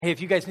Hey, if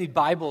you guys need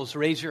Bibles,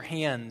 raise your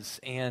hands,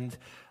 and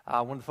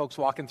one of the folks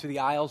walking through the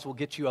aisles will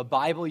get you a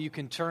Bible. You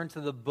can turn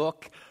to the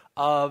book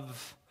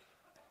of,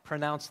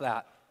 pronounce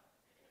that.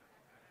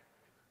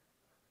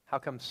 How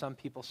come some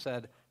people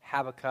said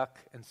Habakkuk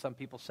and some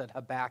people said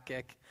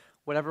Habakkuk?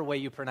 Whatever way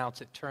you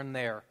pronounce it, turn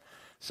there.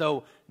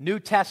 So,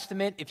 New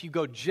Testament, if you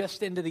go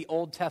just into the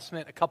Old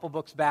Testament, a couple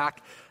books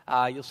back,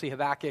 you'll see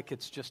Habakkuk.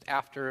 It's just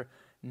after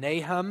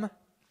Nahum.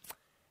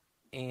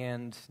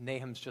 And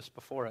Nahum's just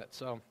before it.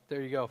 So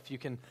there you go. If you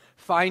can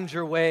find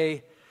your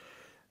way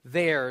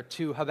there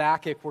to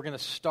Habakkuk, we're going to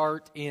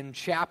start in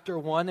chapter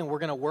 1, and we're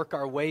going to work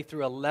our way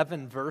through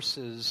 11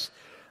 verses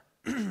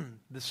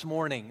this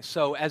morning.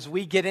 So as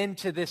we get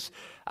into this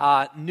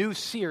new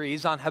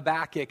series on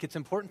Habakkuk, it's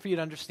important for you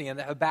to understand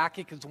that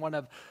Habakkuk is one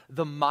of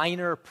the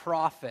minor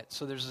prophets.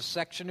 So there's a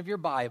section of your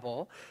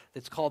Bible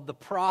that's called the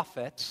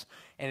prophets,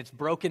 and it's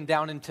broken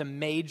down into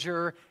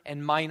major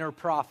and minor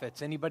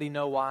prophets. Anybody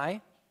know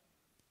why?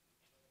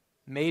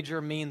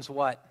 Major means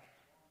what?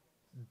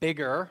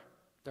 Bigger.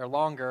 They're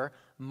longer.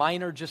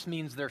 Minor just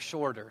means they're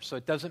shorter. So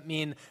it doesn't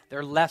mean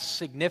they're less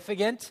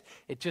significant.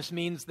 It just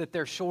means that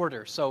they're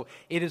shorter. So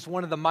it is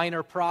one of the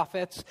minor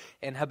prophets,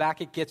 and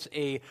Habakkuk gets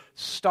a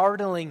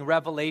startling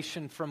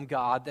revelation from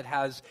God that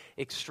has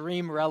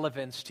extreme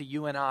relevance to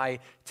you and I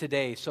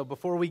today. So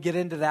before we get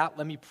into that,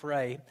 let me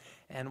pray,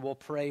 and we'll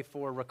pray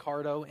for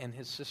Ricardo and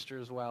his sister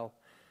as well.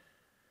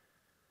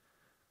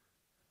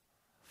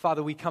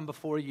 Father, we come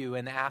before you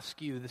and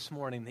ask you this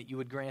morning that you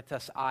would grant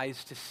us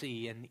eyes to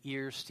see and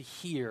ears to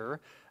hear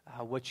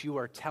what you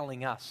are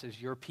telling us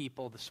as your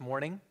people this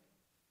morning.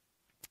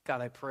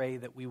 God, I pray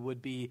that we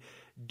would be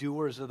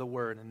doers of the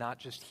word and not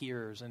just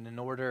hearers. And in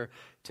order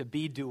to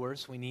be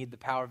doers, we need the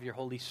power of your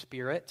Holy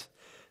Spirit.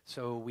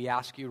 So we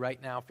ask you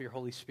right now for your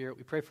Holy Spirit.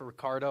 We pray for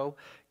Ricardo,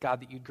 God,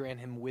 that you'd grant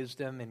him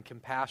wisdom and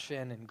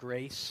compassion and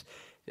grace,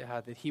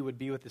 that he would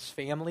be with his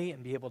family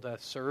and be able to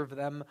serve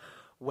them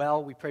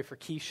well. We pray for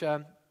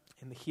Keisha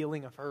and the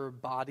healing of her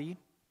body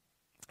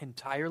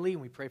entirely.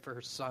 And we pray for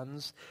her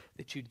sons,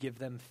 that you'd give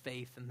them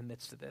faith in the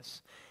midst of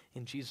this.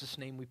 In Jesus'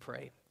 name we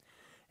pray.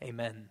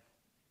 Amen.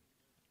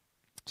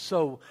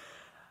 So,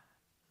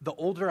 the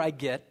older I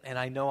get, and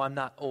I know I'm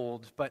not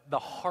old, but the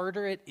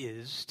harder it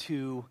is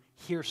to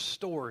hear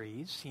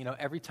stories. You know,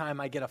 every time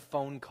I get a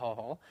phone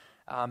call,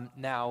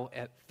 now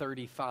at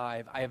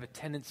 35, I have a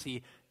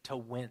tendency to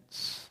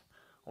wince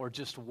or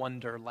just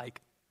wonder, like,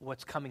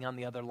 what's coming on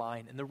the other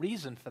line. And the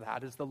reason for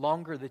that is the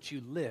longer that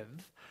you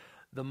live,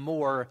 the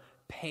more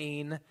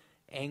pain,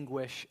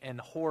 anguish,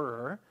 and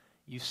horror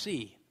you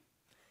see.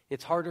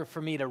 It's harder for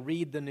me to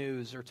read the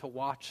news or to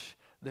watch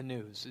the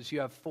news. As you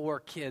have 4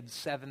 kids,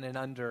 7 and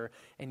under,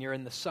 and you're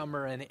in the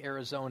summer in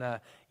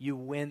Arizona, you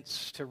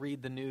wince to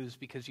read the news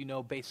because you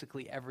know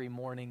basically every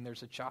morning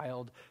there's a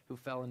child who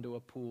fell into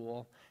a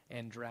pool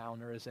and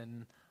drowned or is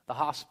in the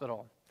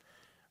hospital.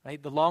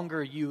 Right? The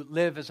longer you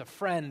live as a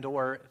friend,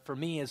 or for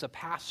me as a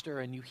pastor,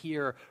 and you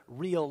hear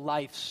real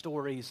life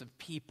stories of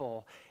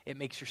people, it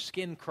makes your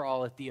skin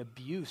crawl at the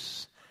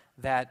abuse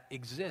that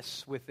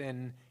exists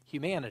within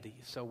humanity.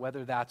 So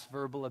whether that's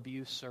verbal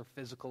abuse or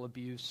physical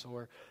abuse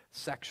or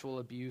sexual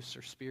abuse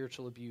or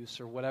spiritual abuse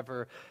or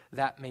whatever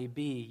that may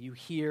be, you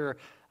hear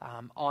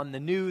on the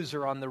news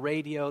or on the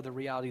radio the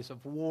realities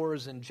of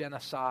wars and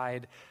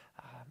genocide.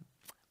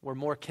 We're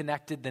more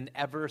connected than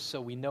ever, so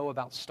we know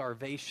about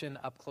starvation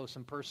up close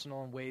and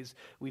personal in ways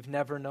we've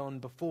never known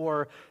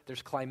before.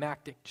 There's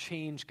climactic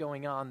change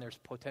going on. There's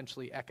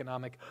potentially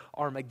economic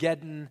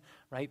Armageddon,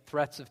 right?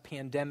 Threats of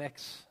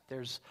pandemics.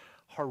 There's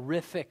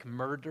horrific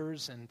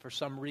murders, and for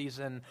some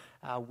reason,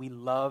 we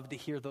love to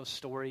hear those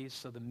stories,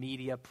 so the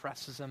media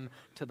presses them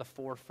to the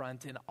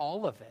forefront. And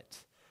all of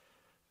it,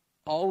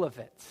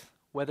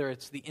 whether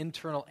it's the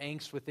internal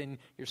angst within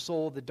your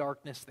soul, the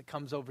darkness that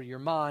comes over your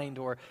mind,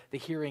 or the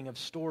hearing of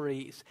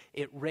stories,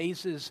 it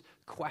raises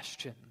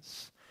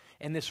questions.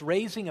 And this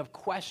raising of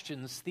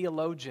questions,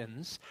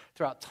 theologians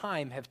throughout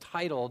time have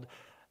titled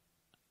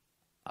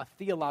a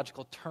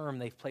theological term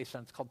they've placed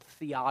on. It's called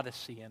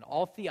theodicy. And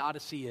all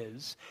theodicy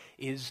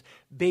is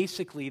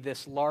basically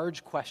this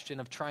large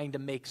question of trying to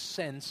make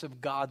sense of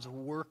God's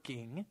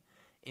working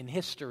in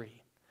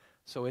history.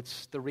 So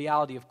it's the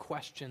reality of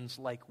questions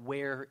like,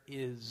 where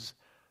is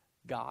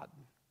God?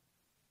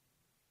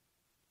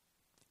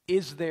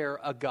 Is there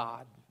a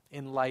God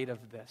in light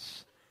of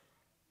this?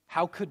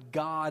 How could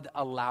God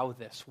allow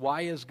this?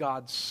 Why is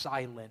God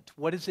silent?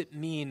 What does it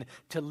mean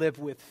to live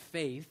with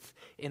faith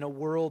in a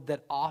world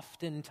that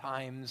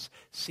oftentimes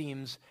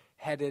seems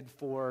headed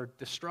for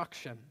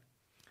destruction?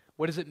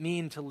 What does it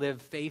mean to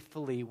live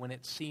faithfully when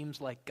it seems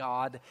like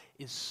God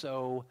is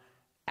so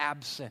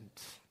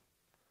absent,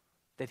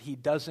 that he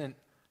doesn't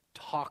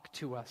talk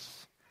to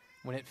us,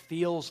 when it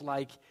feels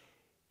like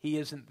he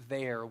isn't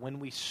there, when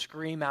we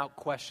scream out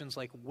questions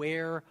like,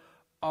 where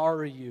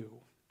are you?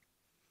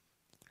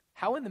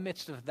 How in the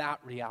midst of that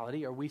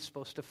reality are we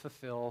supposed to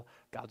fulfill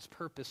God's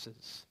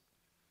purposes?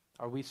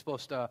 Are we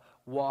supposed to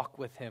walk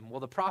with him? Well,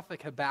 the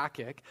prophet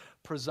Habakkuk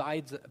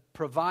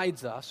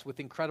provides us with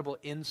incredible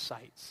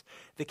insights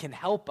that can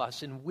help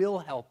us and will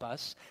help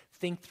us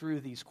think through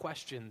these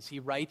questions.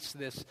 He writes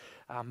this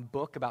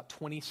book about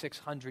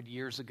 2,600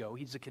 years ago.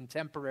 He's a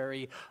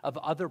contemporary of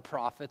other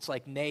prophets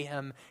like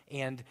Nahum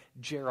and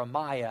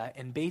Jeremiah.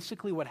 And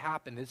basically what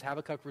happened is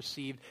Habakkuk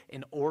received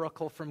an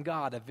oracle from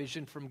God, a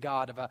vision from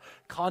God of a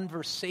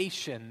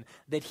conversation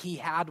that he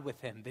had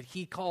with him, that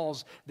he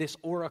calls this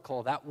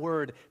oracle. That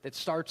word that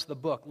starts the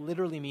book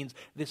literally means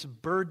this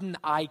burden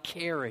I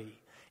carry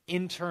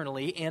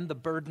internally and the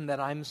burden that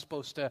I'm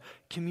supposed to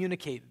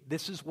communicate.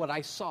 This is what I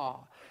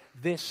saw.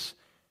 This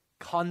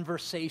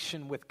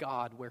conversation with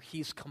God where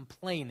he's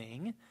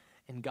complaining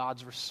and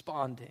God's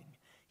responding.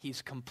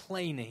 He's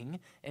complaining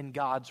and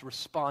God's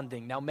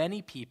responding. Now,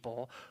 many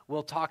people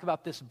will talk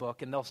about this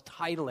book and they'll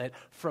title it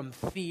From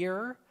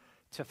Fear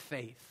to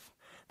Faith.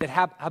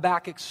 That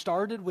Habakkuk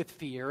started with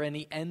fear and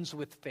he ends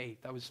with faith.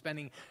 I was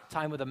spending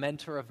time with a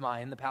mentor of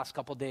mine the past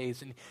couple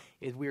days, and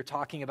we were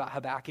talking about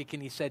Habakkuk,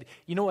 and he said,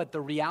 you know what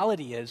the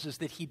reality is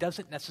that he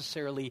doesn't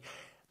necessarily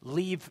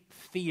leave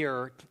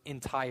fear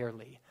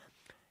entirely.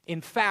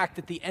 In fact,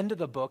 at the end of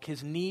the book,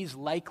 his knees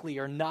likely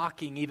are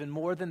knocking even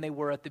more than they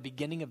were at the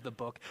beginning of the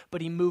book,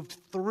 but he moved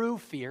through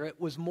fear. It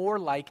was more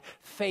like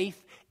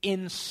faith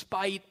in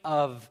spite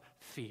of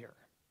fear.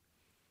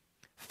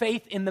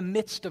 Faith in the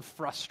midst of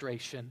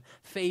frustration.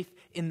 Faith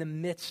in the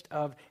midst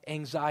of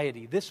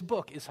anxiety. This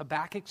book is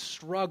Habakkuk's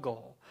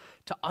struggle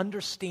to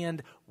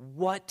understand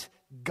what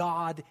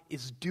God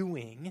is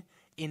doing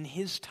in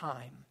his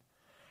time,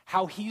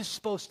 how he's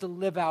supposed to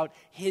live out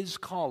his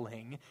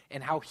calling,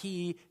 and how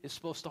he is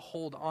supposed to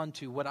hold on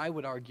to what I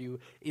would argue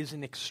is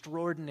an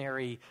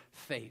extraordinary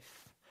faith.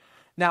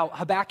 Now,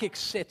 Habakkuk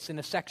sits in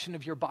a section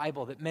of your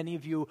Bible that many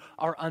of you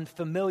are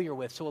unfamiliar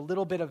with, so a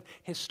little bit of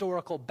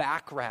historical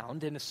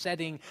background in a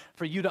setting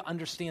for you to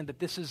understand that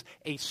this is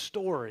a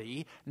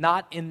story,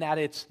 not in that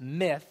it's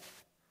myth,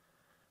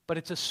 but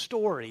it's a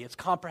story, it's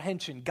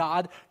comprehension,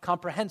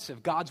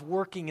 comprehensive. God's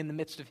working in the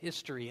midst of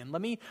history. And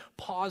let me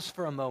pause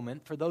for a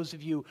moment for those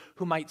of you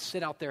who might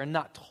sit out there and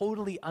not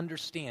totally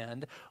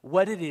understand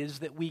what it is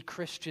that we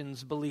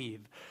Christians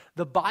believe.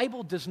 The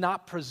Bible does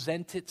not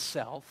present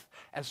itself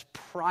as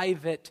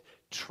private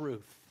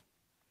truth.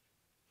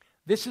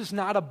 This is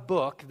not a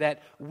book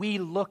that we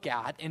look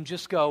at and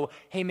just go,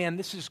 hey man,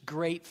 this is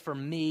great for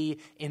me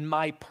in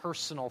my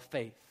personal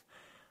faith.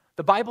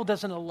 The Bible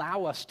doesn't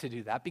allow us to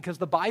do that because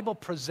the Bible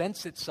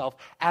presents itself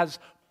as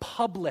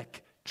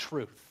public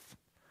truth.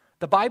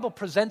 The Bible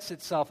presents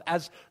itself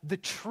as the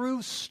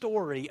true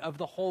story of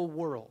the whole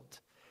world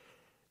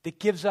that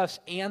gives us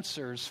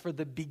answers for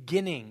the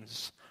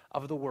beginnings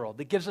of the world,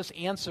 that gives us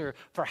answer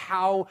for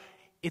how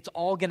it's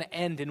all going to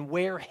end and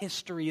where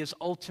history is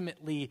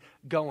ultimately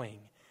going.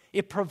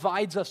 It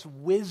provides us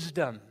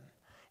wisdom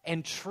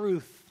and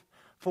truth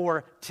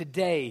for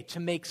today to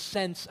make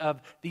sense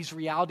of these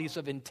realities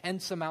of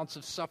intense amounts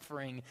of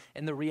suffering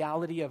and the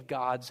reality of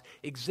God's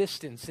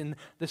existence. And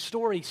the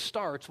story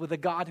starts with a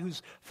God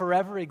who's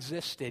forever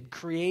existed,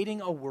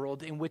 creating a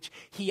world in which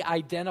he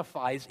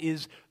identifies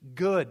is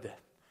good.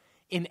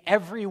 In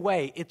every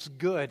way, it's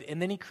good. And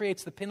then he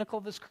creates the pinnacle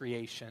of his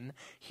creation,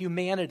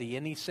 humanity,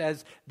 and he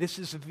says, this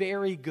is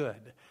very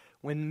good.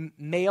 When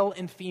male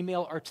and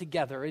female are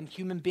together and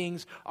human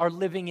beings are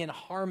living in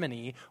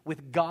harmony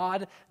with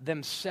God,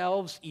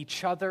 themselves,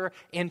 each other,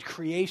 and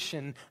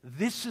creation,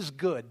 this is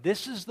good.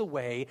 This is the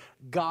way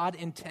God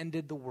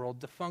intended the world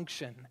to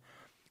function.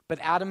 But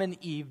Adam and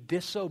Eve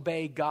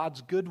disobey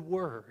God's good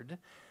word,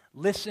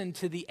 listen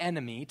to the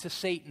enemy, to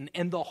Satan,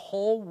 and the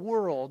whole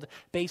world,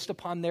 based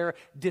upon their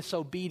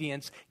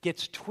disobedience,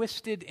 gets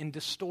twisted and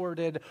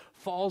distorted,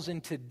 falls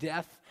into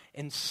death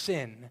and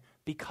sin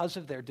because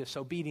of their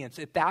disobedience.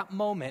 At that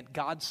moment,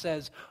 God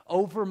says,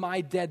 over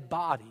my dead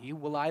body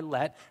will I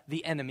let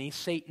the enemy,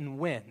 Satan,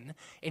 win.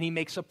 And he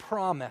makes a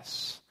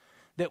promise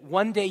that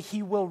one day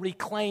he will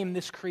reclaim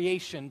this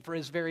creation for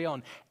his very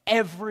own.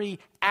 Every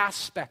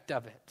aspect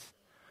of it.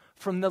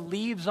 From the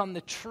leaves on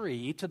the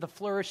tree to the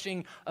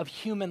flourishing of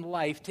human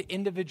life to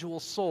individual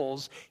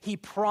souls, he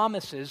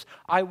promises,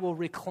 I will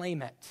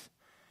reclaim it.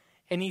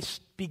 And he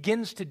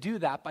begins to do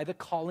that by the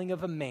calling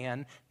of a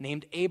man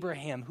named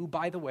Abraham, who,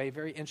 by the way,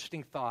 very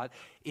interesting thought,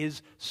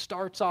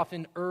 starts off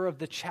in Ur of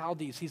the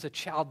Chaldees. He's a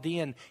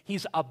Chaldean.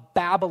 He's a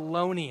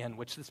Babylonian,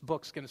 which this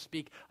book's going to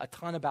speak a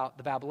ton about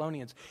the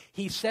Babylonians.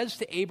 He says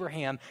to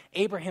Abraham,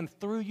 Abraham,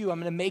 through you, I'm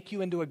going to make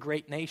you into a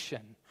great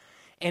nation.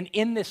 And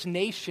in this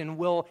nation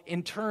will,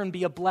 in turn,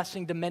 be a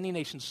blessing to many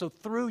nations. So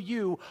through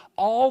you,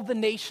 all the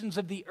nations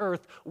of the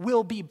earth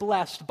will be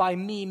blessed by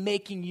me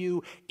making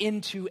you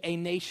into a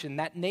nation.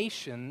 That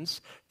nation's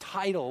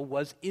title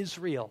was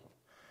Israel.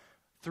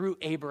 Through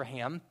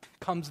Abraham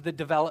comes the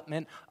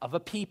development of a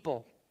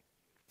people.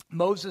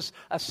 Moses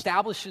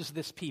establishes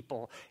this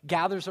people,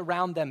 gathers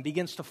around them,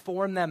 begins to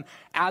form them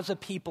as a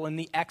people in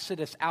the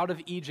Exodus out of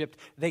Egypt.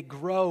 They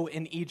grow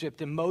in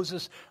Egypt, and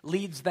Moses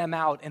leads them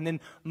out. And then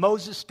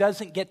Moses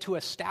doesn't get to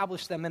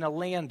establish them in a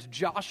land.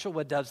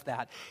 Joshua does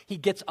that. He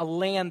gets a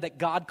land that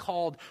God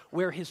called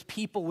where his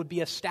people would be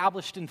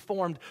established and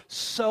formed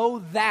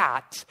so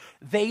that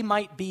they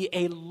might be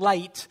a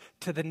light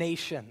to the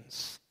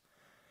nations.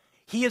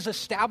 He is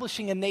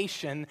establishing a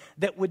nation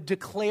that would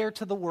declare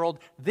to the world,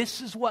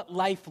 this is what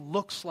life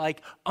looks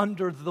like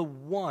under the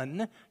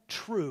one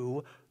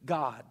true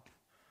God.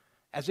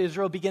 As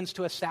Israel begins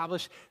to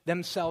establish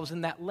themselves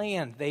in that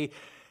land, they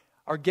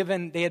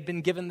had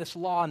been given this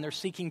law and they're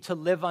seeking to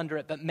live under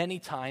it, but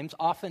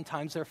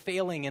oftentimes they're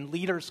failing and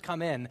leaders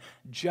come in,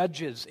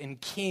 judges and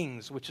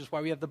kings, which is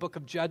why we have the book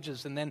of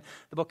Judges and then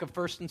the book of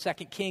 1st and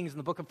 2nd Kings and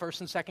the book of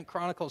 1st and 2nd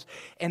Chronicles.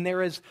 And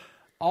there is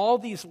all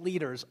these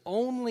leaders,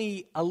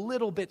 only a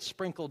little bit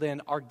sprinkled in,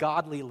 are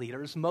godly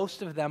leaders.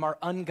 Most of them are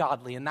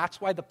ungodly, and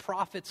that's why the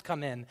prophets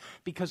come in,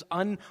 because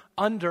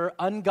under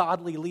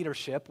ungodly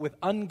leadership, with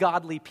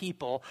ungodly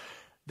people,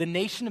 the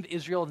nation of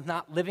Israel is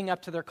not living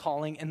up to their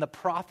calling, and the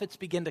prophets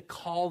begin to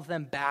call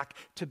them back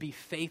to be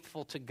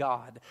faithful to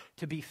God,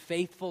 to be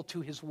faithful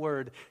to his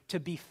word, to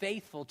be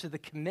faithful to the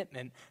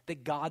commitment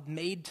that God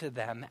made to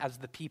them as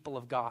the people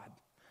of God,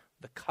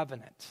 the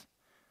covenant,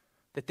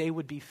 that they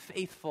would be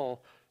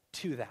faithful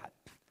to that.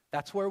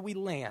 That's where we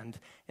land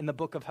in the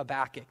book of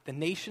Habakkuk. The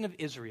nation of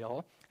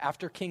Israel,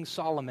 after King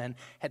Solomon,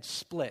 had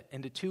split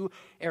into two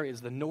areas.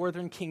 The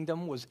northern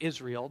kingdom was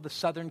Israel. The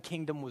southern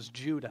kingdom was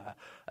Judah.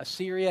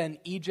 Assyria and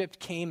Egypt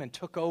came and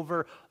took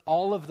over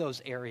all of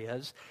those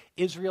areas.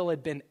 Israel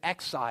had been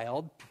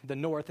exiled. The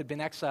north had been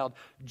exiled.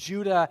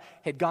 Judah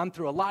had gone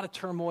through a lot of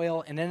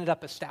turmoil and ended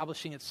up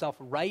establishing itself.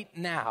 Right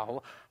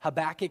now,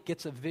 Habakkuk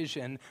gets a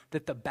vision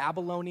that the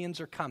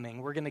Babylonians are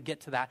coming. We're going to get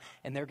to that,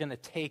 and they're going to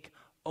take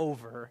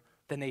over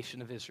the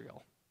nation of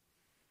Israel.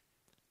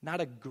 Not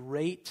a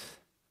great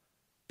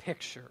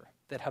picture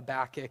that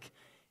Habakkuk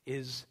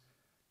is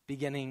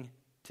beginning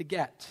to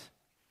get.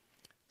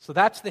 So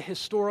that's the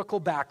historical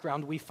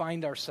background we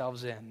find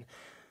ourselves in.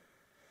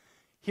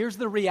 Here's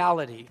the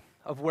reality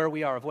of where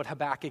we are, of what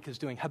Habakkuk is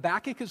doing.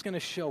 Habakkuk is going to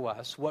show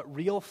us what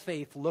real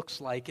faith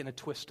looks like in a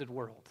twisted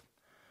world.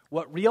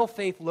 What real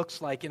faith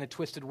looks like in a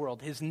twisted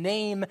world. His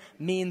name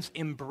means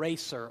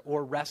embracer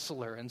or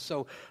wrestler. And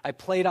so I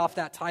played off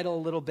that title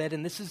a little bit,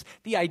 and this is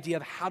the idea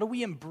of how do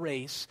we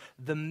embrace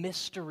the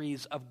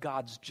mysteries of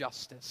God's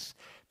justice?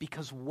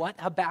 Because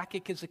what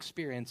Habakkuk is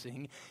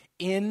experiencing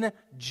in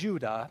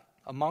Judah,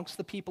 amongst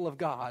the people of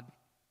God,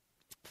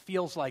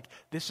 feels like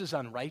this is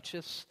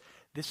unrighteous,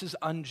 this is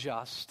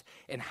unjust,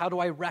 and how do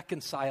I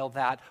reconcile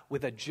that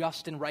with a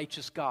just and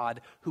righteous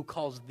God who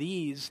calls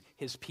these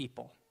his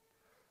people?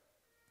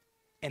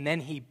 And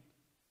then he,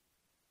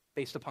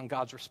 based upon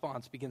God's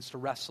response, begins to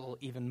wrestle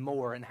even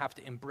more and have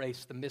to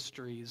embrace the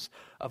mysteries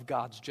of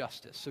God's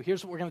justice. So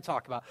here's what we're going to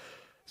talk about.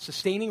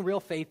 Sustaining real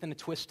faith in a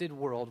twisted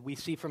world, we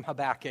see from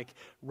Habakkuk,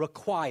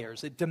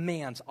 it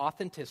demands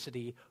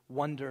authenticity,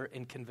 wonder,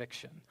 and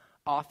conviction.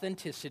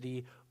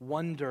 Authenticity,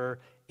 wonder,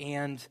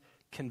 and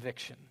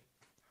conviction.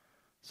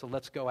 So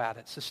let's go at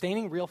it.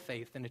 Sustaining real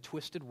faith in a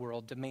twisted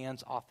world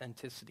demands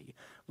authenticity.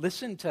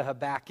 Listen to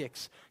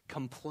Habakkuk's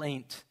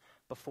complaint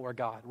before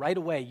God. Right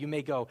away, you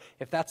may go,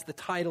 if that's the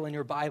title in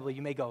your Bible,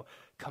 you may go,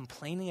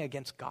 complaining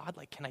against God?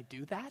 Like, can I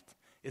do that?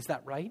 Is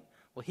that right?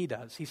 Well, he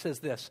does. He says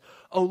this,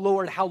 "O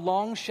Lord, how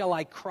long shall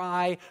I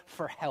cry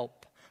for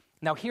help?"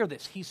 Now hear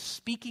this. He's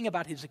speaking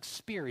about his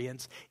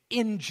experience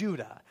in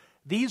Judah.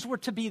 These were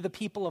to be the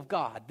people of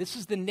God. This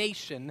is the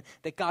nation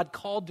that God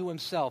called to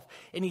himself.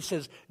 And he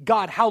says,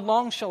 God, how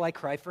long shall I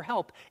cry for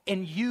help?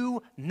 And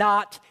you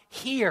not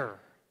hear?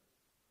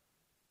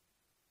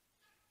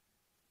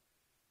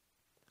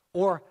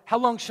 Or how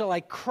long shall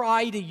I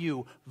cry to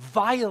you?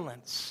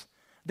 Violence.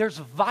 There's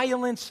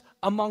violence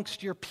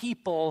amongst your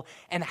people.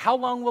 And how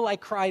long will I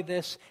cry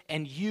this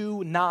and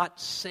you not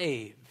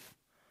save?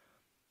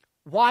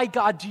 Why,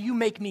 God, do you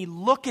make me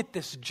look at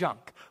this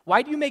junk?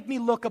 Why do you make me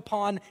look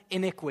upon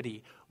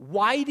iniquity?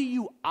 Why do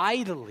you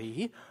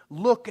idly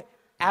look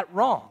at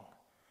wrong?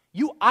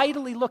 You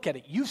idly look at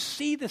it. You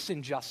see this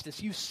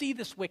injustice. You see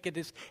this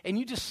wickedness. And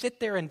you just sit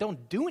there and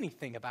don't do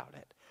anything about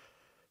it.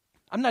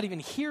 I'm not even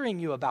hearing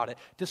you about it.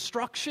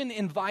 Destruction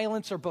and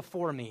violence are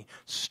before me.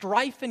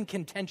 Strife and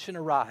contention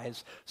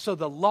arise. So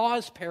the law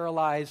is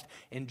paralyzed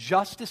and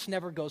justice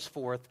never goes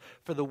forth.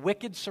 For the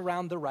wicked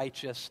surround the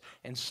righteous,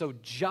 and so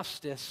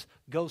justice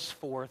goes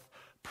forth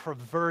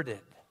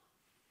perverted.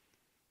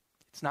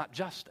 It's not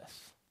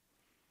justice.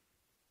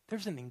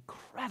 There's an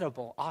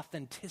incredible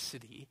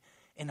authenticity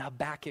in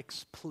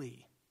Habakkuk's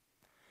plea.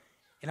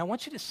 And I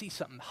want you to see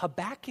something.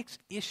 Habakkuk's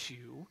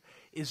issue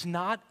is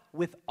not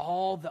with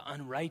all the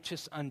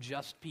unrighteous,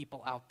 unjust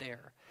people out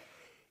there.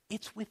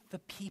 It's with the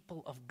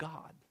people of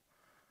God.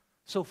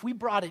 So if we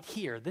brought it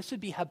here, this would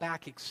be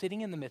Habakkuk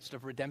sitting in the midst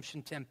of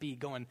Redemption Tempe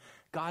going,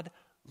 God,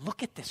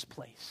 look at this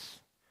place.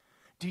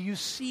 Do you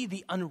see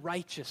the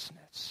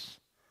unrighteousness?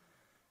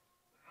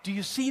 Do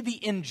you see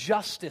the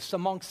injustice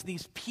amongst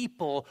these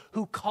people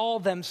who call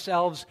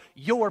themselves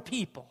your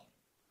people?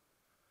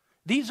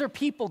 These are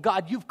people,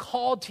 God, you've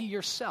called to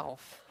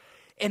yourself,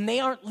 and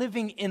they aren't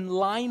living in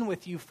line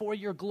with you for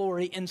your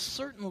glory, and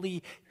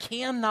certainly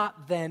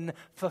cannot then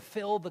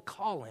fulfill the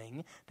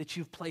calling that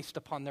you've placed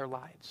upon their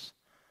lives.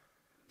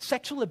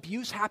 Sexual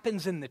abuse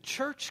happens in the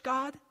church,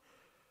 God.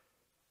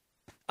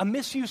 A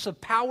misuse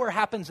of power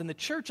happens in the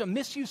church. A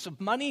misuse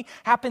of money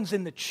happens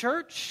in the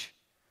church.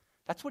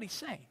 That's what he's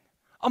saying.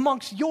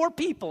 Amongst your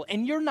people,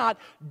 and you're not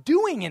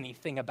doing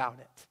anything about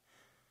it.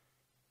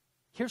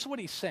 Here's what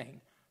he's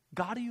saying.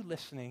 God, are you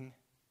listening?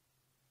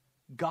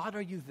 God,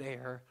 are you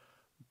there?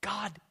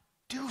 God,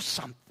 do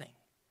something.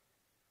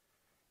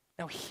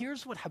 Now,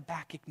 here's what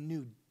Habakkuk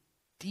knew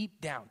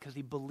deep down, because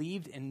he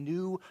believed and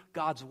knew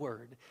God's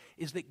word,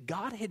 is that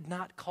God had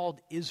not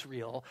called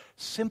Israel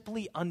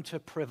simply unto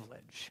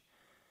privilege.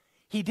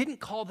 He didn't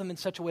call them in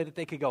such a way that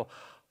they could go,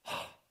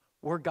 oh,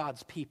 we're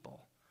God's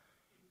people.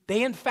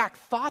 They, in fact,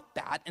 thought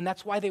that, and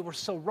that's why they were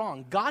so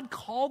wrong. God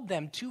called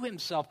them to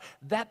himself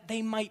that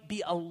they might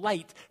be a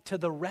light to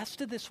the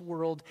rest of this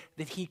world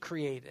that he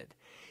created.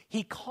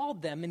 He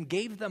called them and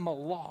gave them a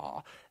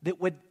law that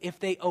would, if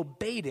they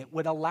obeyed it,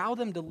 would allow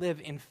them to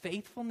live in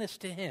faithfulness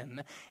to him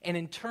and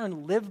in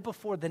turn live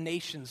before the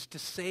nations to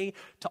say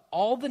to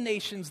all the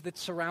nations that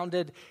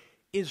surrounded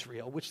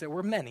Israel, which there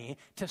were many,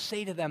 to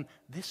say to them,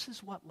 this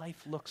is what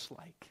life looks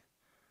like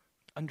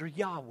under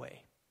Yahweh,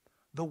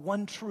 the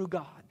one true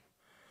God.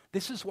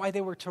 This is why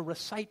they were to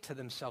recite to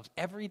themselves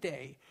every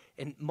day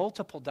and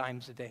multiple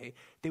times a day.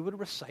 They would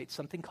recite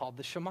something called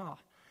the Shema.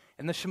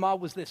 And the Shema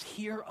was this: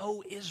 Hear,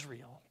 O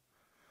Israel,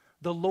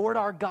 the Lord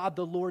our God,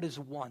 the Lord is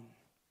one.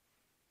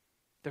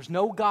 There's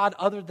no God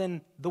other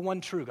than the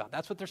one true God.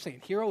 That's what they're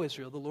saying. Hear, O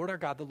Israel, the Lord our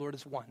God, the Lord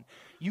is one.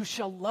 You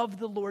shall love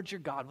the Lord your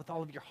God with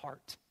all of your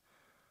heart,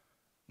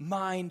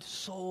 mind,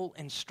 soul,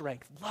 and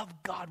strength. Love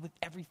God with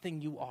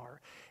everything you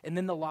are. And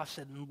then the law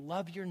said, and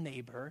love your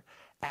neighbor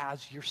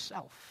as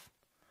yourself.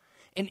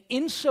 And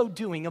in so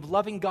doing, of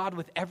loving God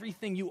with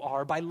everything you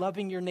are, by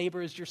loving your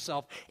neighbor as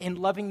yourself, and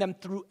loving them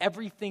through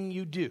everything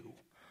you do,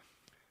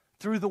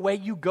 through the way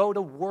you go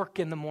to work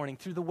in the morning,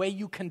 through the way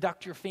you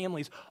conduct your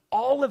families,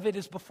 all of it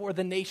is before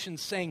the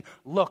nations saying,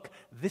 look,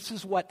 this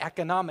is what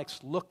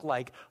economics look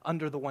like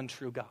under the one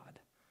true God.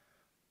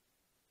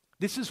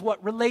 This is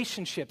what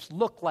relationships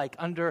look like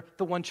under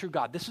the one true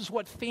God. This is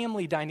what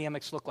family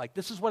dynamics look like.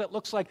 This is what it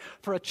looks like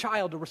for a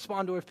child to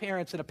respond to his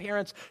parents and a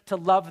parents to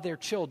love their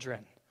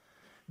children.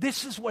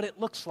 This is what it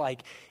looks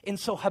like. And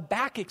so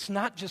Habakkuk's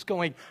not just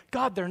going,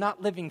 God, they're not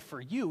living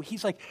for you.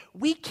 He's like,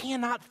 we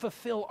cannot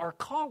fulfill our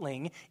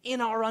calling in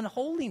our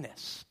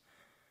unholiness.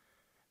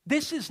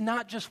 This is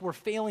not just we're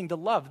failing to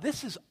love.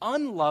 This is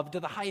unlove to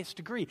the highest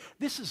degree.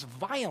 This is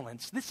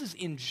violence. This is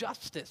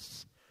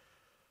injustice.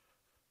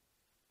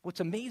 What's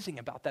amazing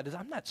about that is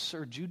I'm not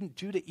sure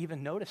Judah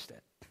even noticed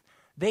it.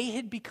 They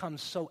had become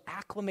so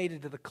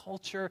acclimated to the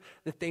culture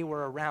that they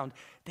were around,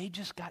 they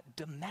just got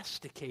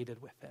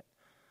domesticated with it.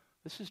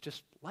 This is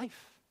just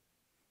life.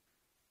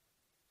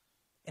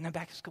 And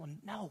Habakkuk's going,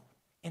 no.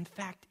 In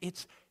fact,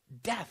 it's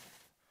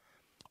death.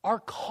 Our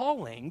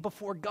calling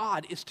before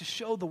God is to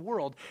show the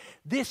world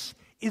this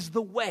is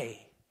the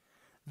way.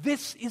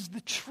 This is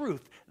the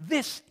truth.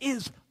 This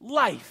is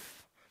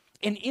life.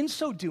 And in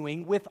so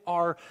doing, with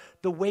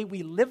the way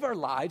we live our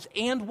lives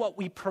and what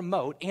we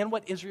promote and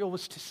what Israel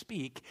was to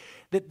speak,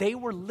 that they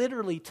were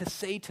literally to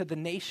say to the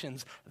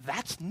nations,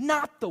 that's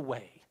not the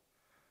way.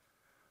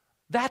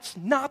 That's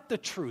not the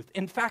truth.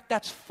 In fact,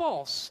 that's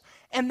false,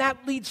 and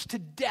that leads to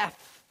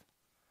death.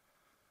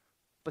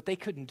 But they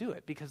couldn't do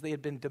it because they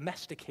had been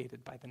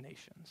domesticated by the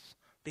nations.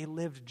 They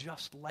lived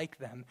just like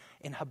them.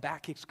 And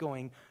Habakkuk's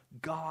going,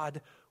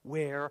 God,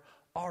 where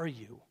are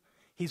you?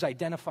 He's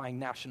identifying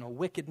national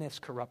wickedness,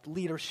 corrupt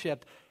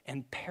leadership,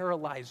 and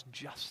paralyzed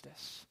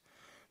justice.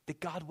 That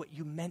God, what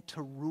you meant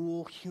to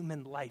rule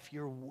human life,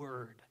 your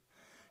word,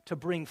 to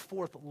bring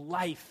forth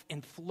life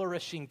and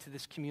flourishing to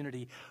this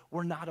community,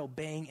 we're not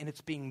obeying, and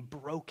it's being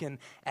broken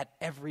at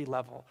every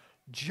level.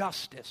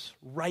 Justice,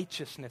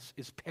 righteousness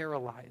is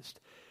paralyzed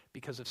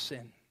because of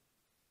sin.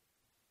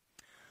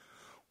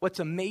 What's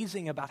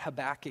amazing about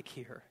Habakkuk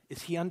here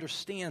is he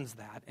understands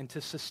that, and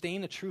to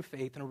sustain a true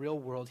faith in a real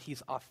world,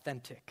 he's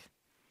authentic.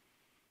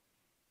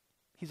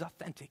 He's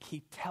authentic.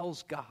 He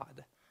tells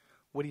God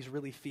what he's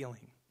really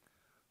feeling,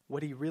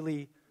 what he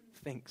really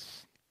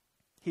thinks.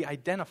 He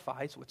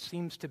identifies what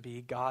seems to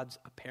be God's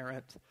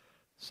apparent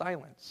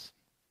silence.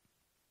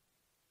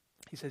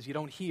 He says, you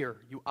don't hear,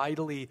 you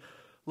idly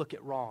look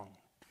at wrong.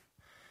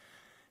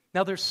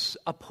 Now, there's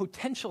a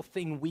potential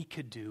thing we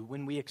could do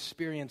when we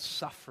experience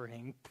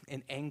suffering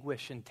and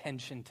anguish and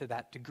tension to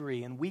that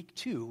degree, and we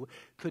too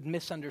could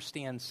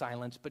misunderstand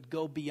silence, but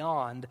go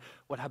beyond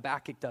what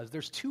Habakkuk does.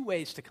 There's two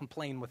ways to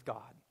complain with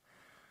God,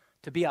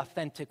 to be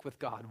authentic with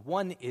God.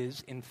 One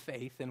is in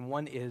faith, and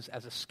one is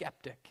as a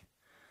skeptic.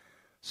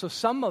 So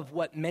some of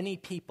what many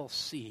people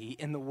see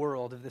in the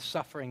world of this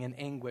suffering and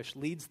anguish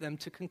leads them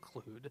to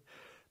conclude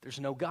there's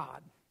no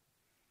God.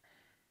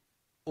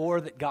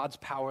 or that God's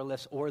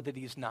powerless, or that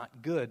he's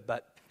not good,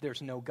 but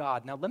there's no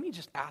God. Now, let me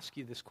just ask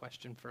you this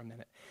question for a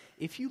minute.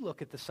 If you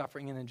look at the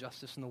suffering and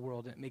injustice in the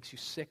world, and it makes you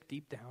sick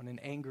deep down and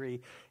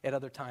angry at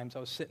other times. I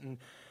was sitting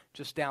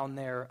just down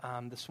there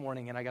this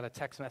morning, and I got a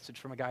text message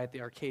from a guy at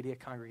the Arcadia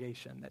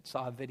congregation that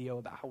saw a video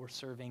about how we're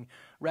serving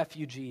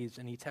refugees,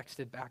 and he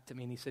texted back to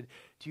me, and he said,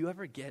 do you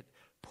ever get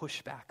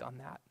pushback on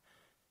that?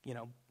 You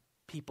know,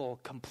 people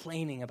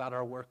complaining about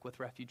our work with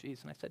refugees.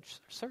 And I said,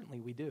 certainly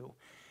we do.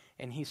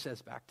 And he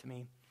says back to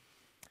me,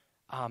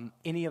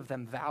 any of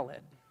them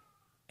valid?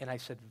 And I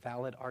said,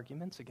 valid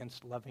arguments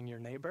against loving your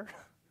neighbor?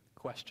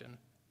 Question,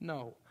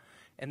 no.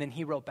 And then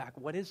he wrote back,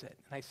 what is it?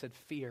 And I said,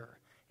 fear.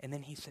 And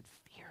then he said,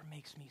 fear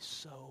makes me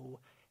so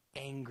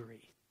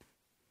angry,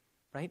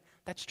 right?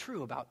 That's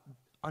true about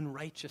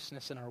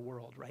unrighteousness in our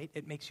world, right?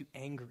 It makes you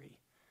angry.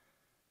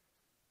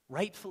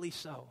 Rightfully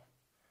so.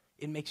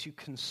 It makes you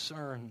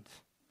concerned.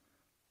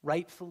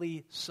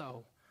 Rightfully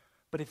so.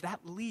 But if that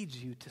leads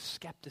you to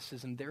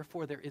skepticism,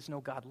 therefore there is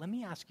no God, let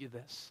me ask you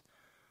this.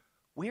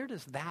 Where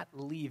does that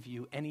leave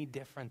you any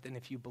different than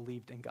if you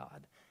believed in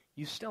God?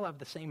 You still have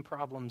the same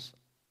problems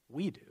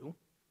we do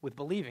with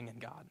believing in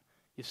God.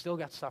 You still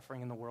got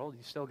suffering in the world.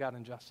 You still got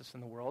injustice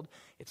in the world.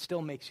 It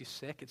still makes you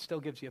sick. It still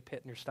gives you a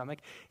pit in your stomach.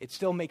 It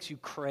still makes you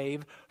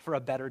crave for a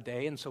better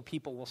day. And so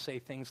people will say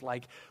things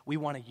like, we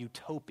want a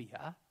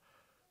utopia,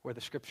 where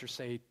the scriptures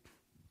say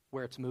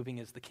where it's moving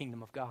is the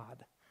kingdom of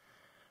God.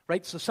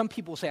 Right? So some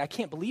people say, I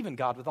can't believe in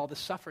God with all this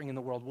suffering in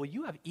the world. Well,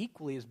 you have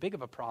equally as big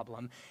of a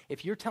problem.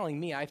 If you're telling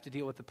me I have to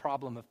deal with the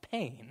problem of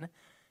pain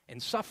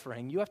and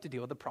suffering, you have to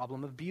deal with the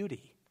problem of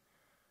beauty.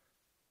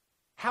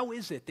 How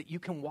is it that you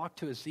can walk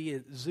to a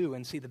zoo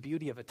and see the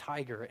beauty of a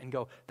tiger and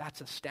go, that's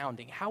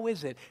astounding? How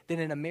is it that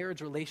in a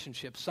marriage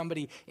relationship,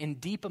 somebody in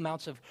deep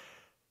amounts of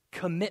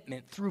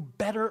commitment, through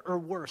better or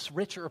worse,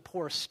 rich or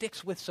poor,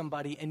 sticks with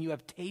somebody and you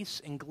have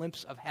tastes and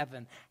glimpses of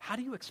heaven? How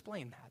do you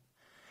explain that?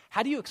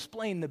 How do you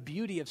explain the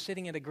beauty of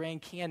sitting at a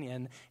Grand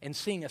Canyon and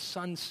seeing a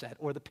sunset,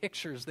 or the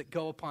pictures that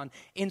go upon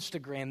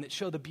Instagram that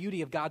show the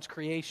beauty of God's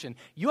creation?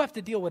 You have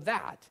to deal with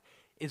that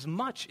as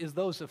much as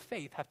those of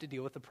faith have to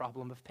deal with the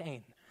problem of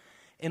pain.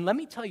 And let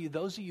me tell you,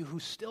 those of you who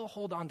still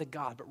hold on to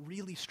God but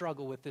really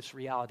struggle with this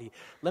reality,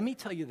 let me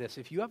tell you this.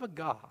 If you have a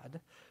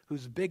God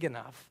who's big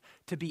enough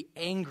to be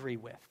angry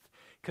with,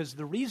 because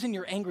the reason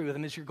you're angry with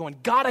him is you're going,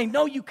 God, I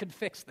know you could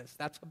fix this.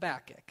 That's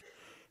Habakkuk.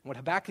 And what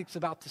Habakkuk's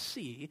about to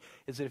see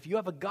is that if you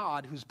have a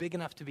God who's big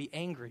enough to be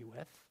angry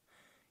with,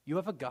 you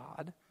have a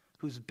God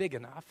who's big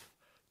enough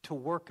to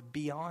work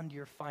beyond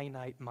your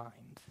finite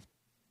mind,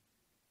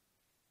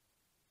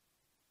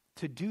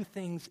 to do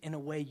things in a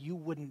way you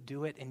wouldn't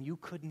do it, and you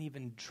couldn't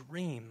even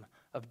dream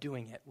of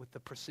doing it with the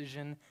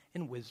precision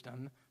and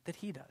wisdom that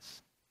he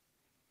does.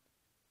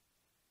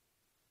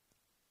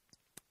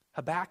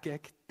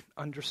 Habakkuk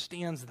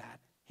understands that.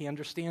 He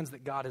understands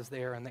that God is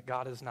there and that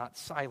God is not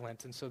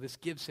silent. And so this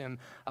gives him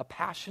a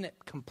passionate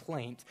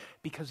complaint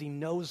because he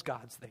knows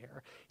God's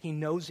there. He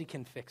knows he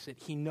can fix it.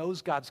 He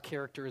knows God's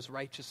character is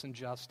righteous and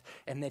just,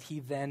 and that he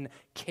then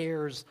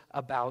cares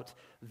about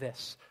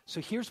this.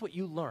 So here's what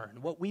you learn,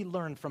 what we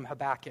learn from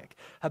Habakkuk.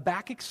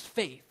 Habakkuk's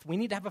faith, we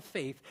need to have a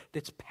faith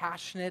that's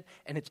passionate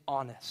and it's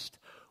honest.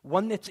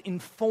 One that's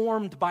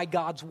informed by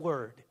God's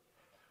word.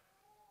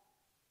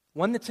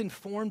 One that's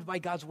informed by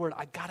God's word.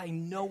 God, I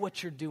know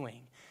what you're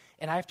doing.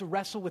 And I have to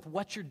wrestle with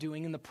what you're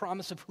doing and the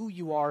promise of who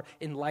you are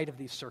in light of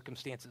these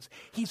circumstances.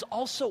 He's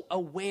also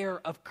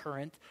aware of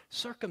current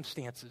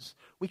circumstances.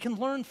 We can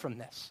learn from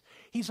this.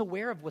 He's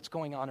aware of what's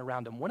going on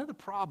around him. One of the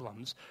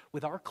problems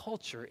with our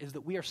culture is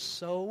that we are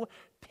so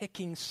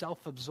picking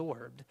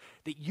self-absorbed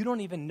that you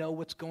don't even know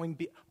what's going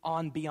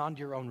on beyond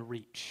your own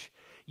reach.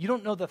 You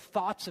don't know the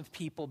thoughts of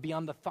people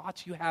beyond the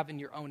thoughts you have in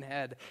your own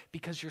head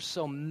because you're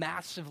so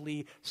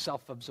massively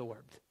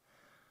self-absorbed.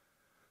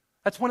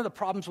 That's one of the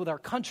problems with our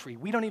country.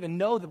 We don't even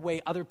know the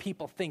way other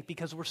people think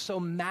because we're so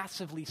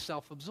massively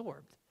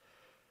self-absorbed.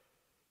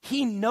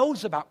 He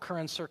knows about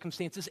current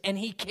circumstances and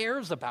he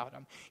cares about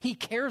them. He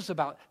cares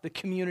about the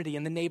community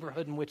and the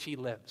neighborhood in which he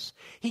lives.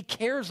 He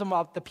cares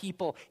about the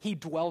people he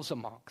dwells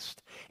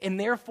amongst. And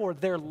therefore,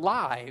 their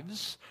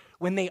lives,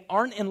 when they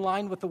aren't in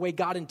line with the way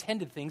God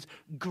intended things,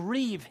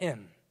 grieve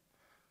him.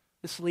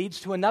 This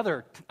leads to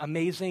another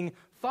amazing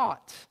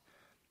thought.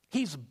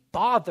 He's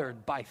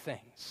bothered by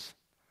things.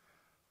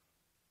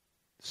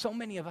 So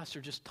many of us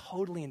are just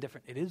totally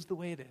indifferent. It is the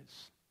way it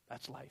is.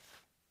 That's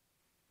life.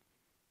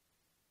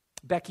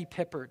 Becky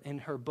Pippert, in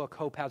her book,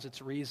 Hope Has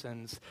Its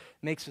Reasons,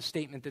 makes a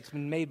statement that's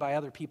been made by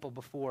other people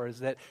before, is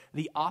that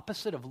the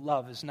opposite of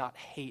love is not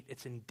hate,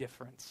 it's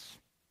indifference.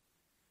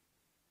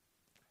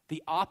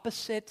 The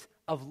opposite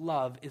of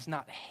love is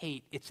not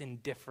hate, it's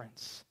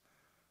indifference.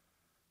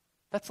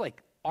 That's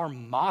like our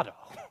motto,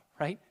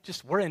 right?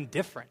 Just we're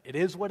indifferent. It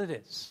is what it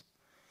is.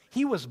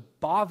 He was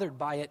bothered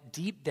by it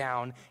deep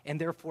down and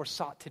therefore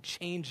sought to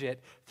change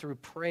it through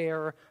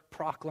prayer,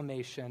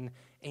 proclamation,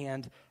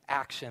 and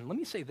action. Let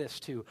me say this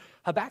too.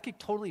 Habakkuk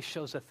totally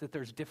shows us that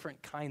there's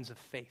different kinds of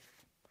faith.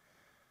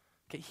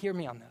 Okay, hear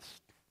me on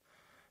this.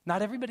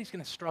 Not everybody's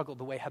going to struggle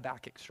the way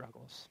Habakkuk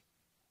struggles.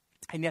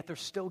 and yet they're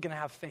still going to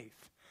have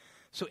faith.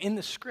 So in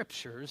the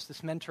scriptures,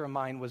 this mentor of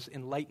mine was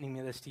enlightening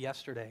me this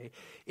yesterday.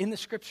 In the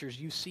scriptures,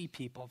 you see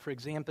people, for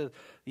example,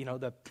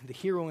 the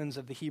heroines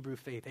of the Hebrew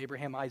faith,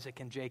 Abraham, Isaac,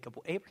 and Jacob.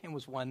 Well, Abraham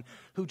was one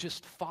who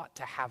just fought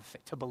to have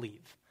faith, to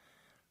believe,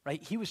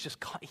 right?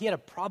 He had a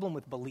problem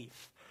with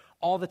belief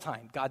all the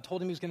time. God told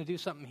him he was going to do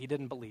something, he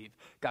didn't believe.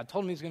 God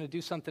told him he was going to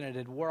do something, and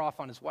it wore off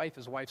on his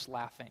wife's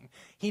laughing.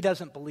 He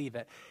doesn't believe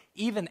it.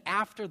 Even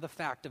after the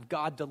fact of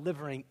God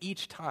delivering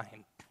each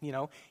time,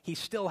 he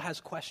still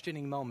has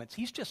questioning moments.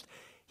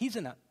 He's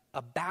in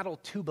a battle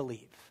to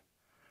believe,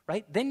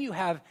 right? Then you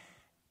have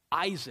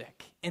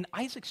Isaac, and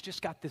Isaac's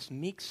just got this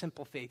meek,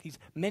 simple faith.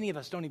 Many of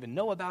us don't even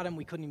know about him.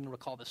 We couldn't even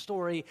recall the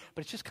story,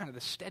 but it's just kind of the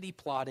steady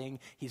plodding.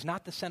 He's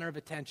not the center of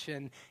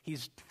attention.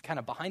 He's kind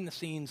of behind the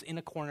scenes in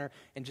a corner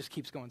and just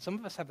keeps going. Some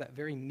of us have that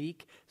very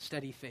meek,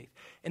 steady faith.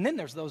 And then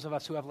there's those of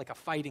us who have like a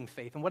fighting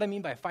faith. And what I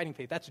mean by a fighting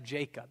faith, that's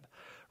Jacob,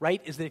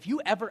 right? Is that if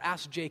you ever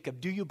ask Jacob,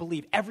 do you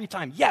believe? Every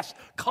time, yes,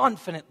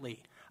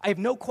 confidently. I have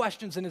no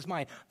questions in his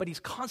mind, but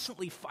he's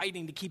constantly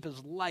fighting to keep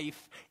his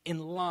life in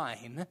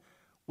line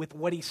with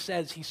what he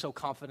says he so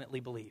confidently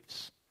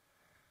believes.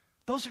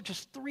 Those are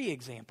just 3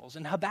 examples,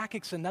 and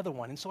Habakkuk's another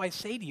one. And so I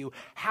say to you,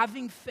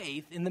 having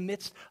faith in the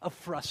midst of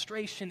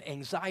frustration,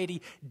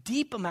 anxiety,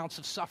 deep amounts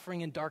of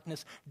suffering and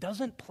darkness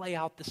doesn't play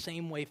out the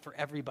same way for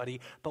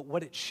everybody, but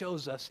what it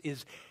shows us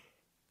is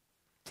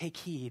take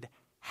heed,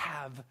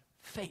 have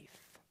faith.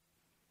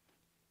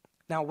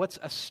 Now, what's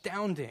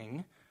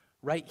astounding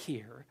right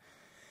here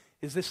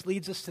is this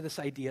leads us to this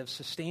idea of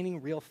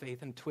sustaining real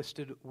faith in a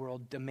twisted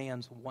world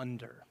demands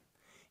wonder.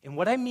 And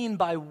what I mean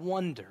by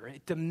wonder,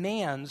 it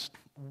demands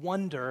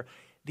wonder,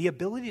 the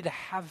ability to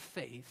have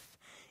faith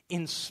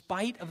in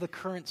spite of the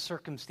current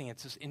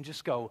circumstances and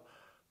just go,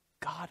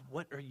 God,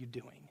 what are you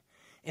doing?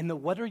 And the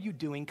what are you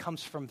doing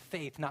comes from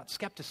faith, not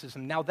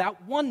skepticism. Now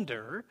that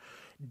wonder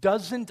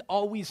doesn't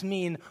always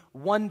mean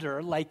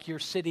wonder like you're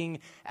sitting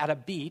at a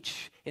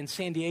beach in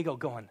San Diego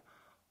going,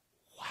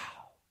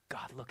 wow,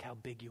 God, look how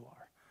big you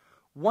are.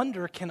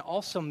 Wonder can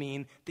also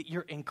mean that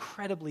you're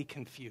incredibly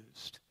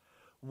confused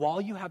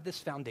while you have this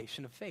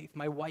foundation of faith.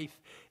 My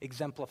wife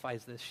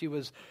exemplifies this. She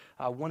was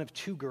one of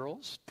 2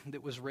 girls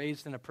that was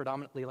raised in a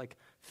predominantly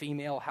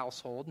female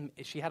household. And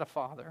she had a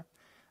father,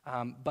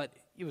 but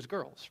it was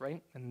girls,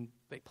 right? And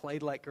they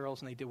played like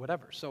girls and they did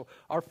whatever. So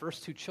our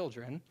first 2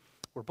 children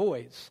were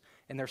boys,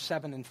 and they're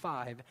 7 and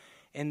 5.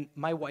 And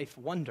my wife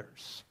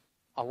wonders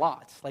a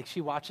lot. She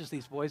watches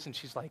these boys and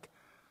she's like,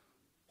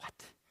 what?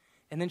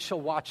 And then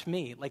she'll watch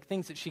me,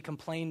 things that she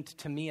complained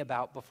to me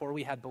about before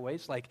we had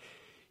boys,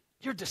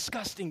 you're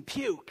disgusting,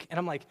 puke. And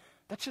I'm like,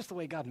 that's just the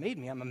way God made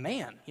me. I'm a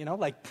man,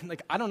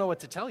 I don't know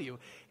what to tell you.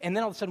 And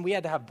then all of a sudden we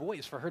had to have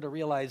boys for her to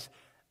realize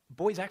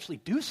boys actually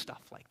do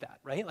stuff like that,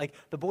 right?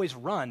 The boys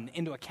run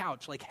into a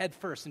couch, head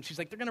first. And she's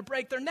like, they're going to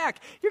break their neck.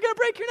 You're going to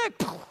break your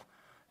neck.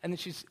 And then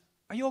she's,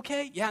 are you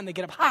okay? Yeah, and they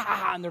get up, ha, ha,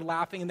 ha, and they're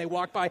laughing, and they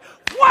walk by,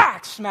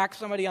 whack, smack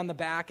somebody on the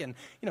back, and,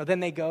 then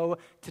they go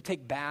to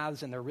take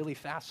baths, and they're really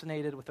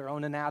fascinated with their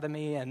own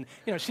anatomy, and,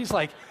 she's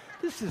like,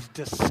 this is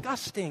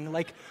disgusting.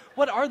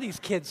 What are these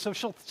kids? So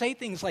she'll say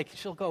things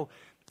she'll go,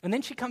 and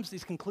then she comes to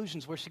these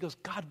conclusions where she goes,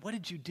 God, what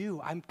did you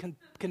do? I'm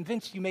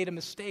convinced you made a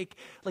mistake.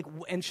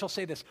 And she'll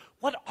say this,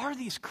 what are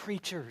these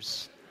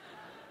creatures?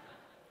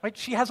 Right?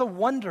 She has a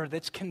wonder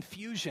that's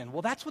confusion.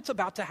 Well, that's what's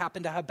about to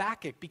happen to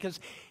Habakkuk, because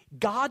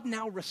God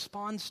now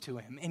responds to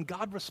him, and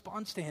God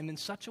responds to him in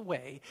such a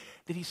way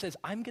that he says,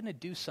 I'm going to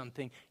do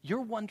something.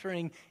 You're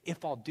wondering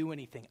if I'll do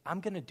anything.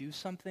 I'm going to do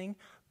something,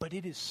 but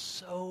it is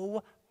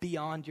so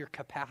beyond your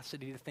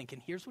capacity to think.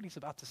 And here's what he's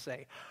about to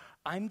say.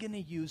 I'm going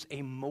to use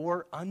a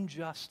more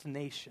unjust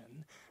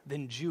nation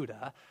than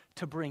Judah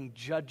to bring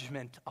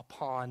judgment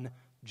upon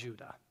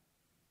Judah.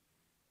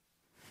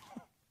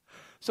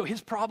 So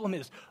his problem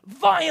is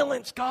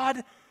violence,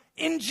 God,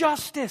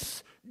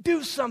 injustice,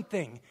 do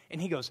something. And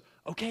he goes,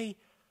 okay,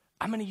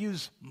 I'm going to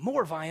use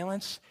more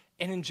violence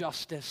and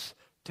injustice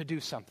to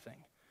do something.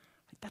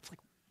 That's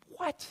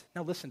what?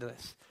 Now listen to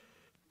this.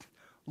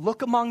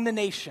 Look among the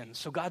nations.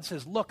 So God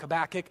says, look,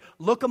 Habakkuk,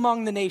 look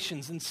among the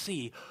nations and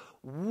see.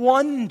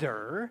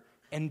 Wonder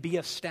and be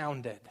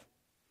astounded.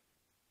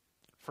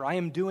 For I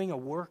am doing a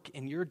work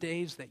in your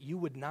days that you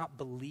would not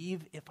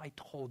believe if I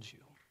told you.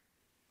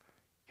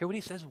 Hear what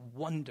he says,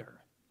 wonder,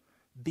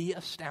 be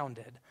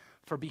astounded,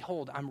 for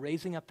behold, I'm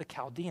raising up the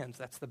Chaldeans,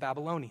 that's the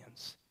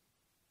Babylonians,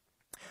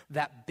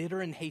 that bitter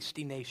and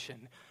hasty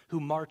nation who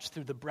march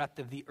through the breadth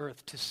of the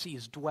earth to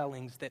seize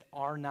dwellings that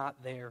are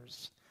not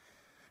theirs.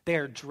 They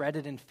are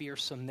dreaded and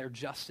fearsome. Their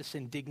justice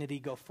and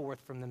dignity go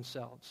forth from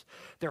themselves.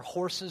 Their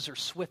horses are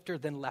swifter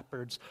than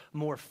leopards,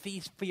 more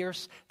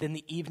fierce than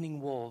the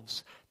evening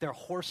wolves. Their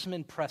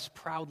horsemen press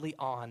proudly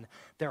on.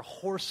 Their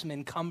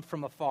horsemen come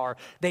from afar.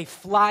 They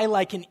fly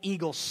like an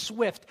eagle,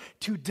 swift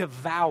to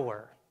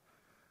devour.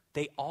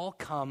 They all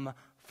come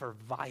for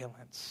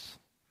violence.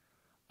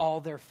 All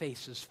their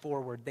faces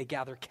forward. They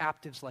gather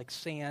captives like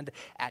sand.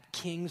 At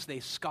kings they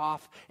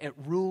scoff. At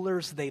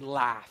rulers they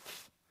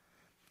laugh.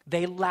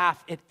 They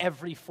laugh at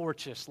every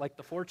fortress, like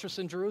the fortress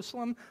in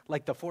Jerusalem,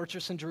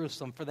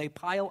 for they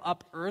pile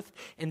up earth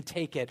and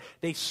take it.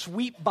 They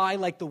sweep by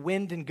like the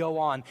wind and go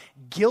on.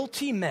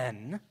 Guilty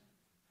men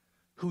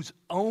whose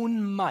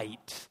own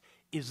might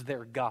is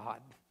their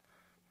God.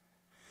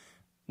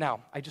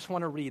 Now, I just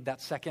want to read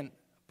that second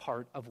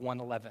part of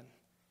 111.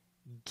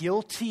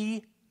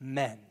 Guilty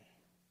men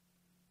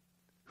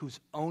whose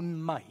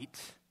own might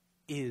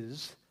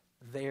is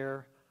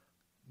their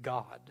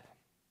God.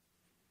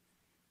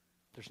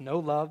 There's no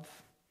love.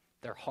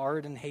 They're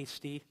hard and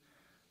hasty.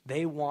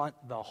 They want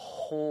the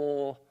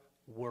whole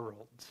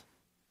world.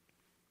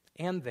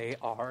 And they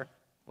are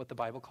what the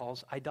Bible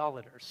calls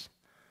idolaters.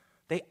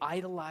 They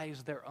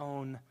idolize their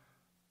own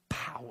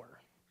power.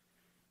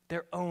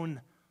 Their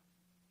own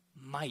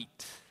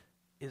might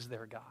is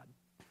their God.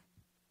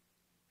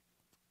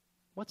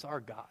 What's our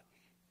God?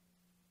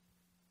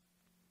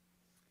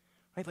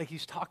 Right? Like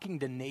he's talking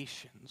to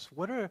nations.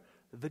 What are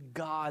the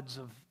gods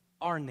of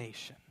our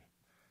nation?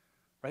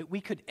 Right?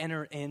 We could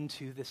enter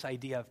into this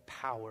idea of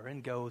power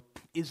and go,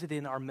 is it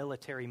in our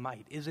military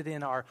might? Is it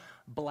in our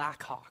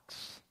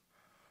Blackhawks?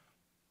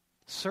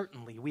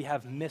 Certainly, we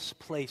have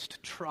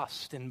misplaced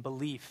trust and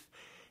belief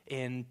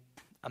in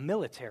a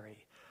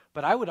military.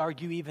 But I would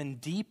argue even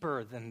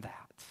deeper than that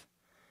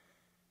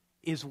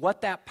is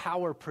what that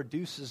power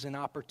produces an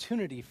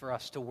opportunity for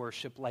us to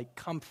worship, like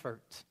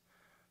comfort,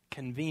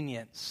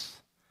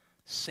 convenience,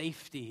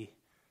 safety,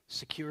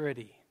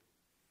 security.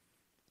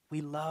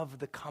 We love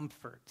the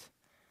comfort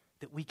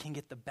that we can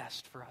get the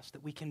best for us,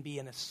 that we can be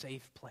in a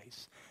safe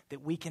place,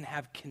 that we can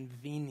have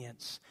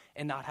convenience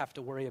and not have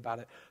to worry about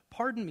it.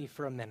 Pardon me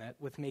for a minute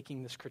with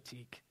making this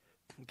critique,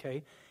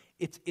 okay?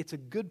 It's a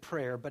good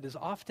prayer, but as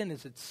often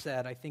as it's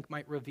said, I think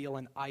might reveal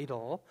an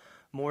idol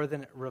more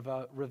than it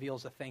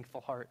reveals a thankful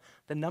heart.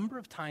 The number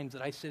of times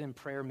that I sit in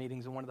prayer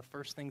meetings and one of the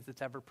first things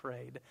that's ever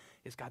prayed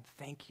is, God,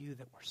 thank you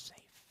that we're safe.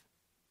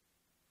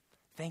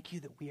 Thank you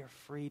that we are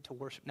free to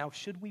worship. Now,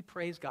 should we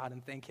praise God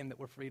and thank him that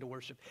we're free to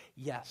worship?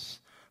 Yes.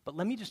 But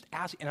let me just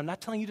ask, and I'm not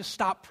telling you to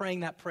stop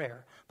praying that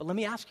prayer, but let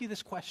me ask you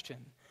this question.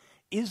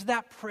 Is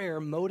that prayer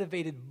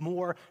motivated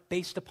more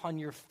based upon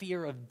your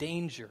fear of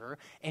danger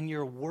and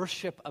your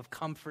worship of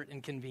comfort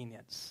and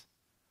convenience?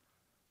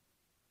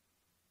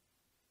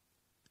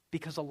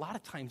 Because a lot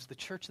of times the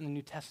church in the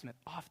New Testament,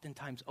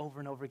 oftentimes over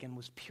and over again,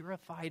 was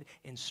purified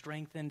and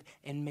strengthened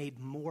and made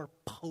more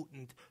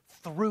potent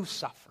through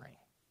suffering.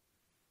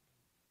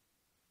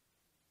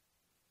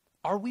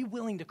 Are we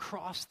willing to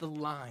cross the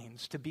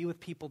lines to be with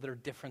people that are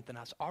different than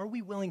us? Are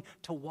we willing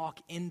to walk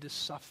into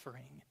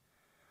suffering?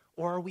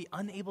 Or are we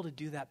unable to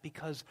do that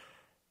because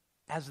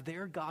as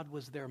their God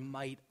was their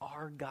might,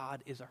 our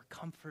God is our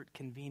comfort,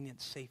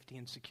 convenience, safety,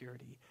 and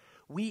security?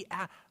 We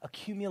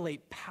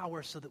accumulate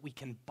power so that we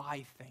can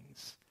buy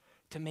things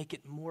to make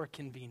it more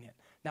convenient.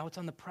 Now it's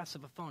on the press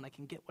of a phone. I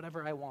can get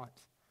whatever I want.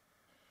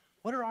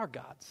 What are our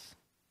gods?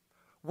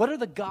 What are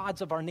the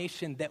gods of our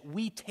nation that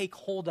we take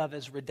hold of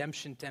as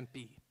Redemption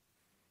Tempe?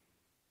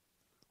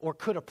 Or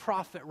could a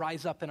prophet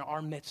rise up in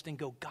our midst and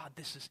go, God,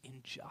 this is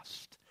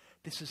unjust.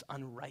 This is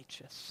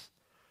unrighteous.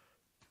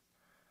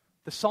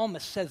 The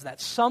psalmist says that.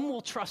 Some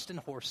will trust in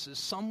horses,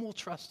 some will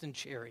trust in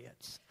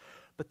chariots.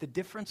 But the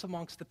difference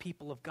amongst the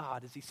people of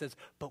God is he says,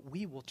 but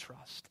we will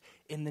trust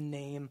in the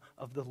name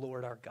of the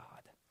Lord our God.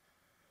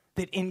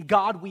 That in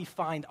God we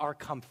find our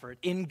comfort,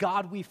 in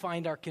God we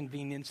find our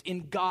convenience,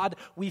 in God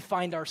we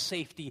find our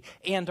safety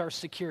and our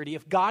security.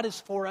 If God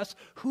is for us,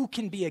 who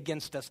can be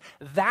against us?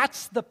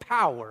 That's the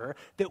power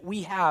that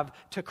we have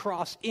to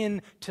cross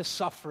into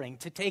suffering,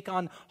 to take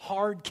on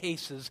hard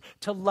cases,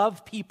 to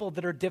love people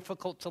that are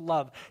difficult to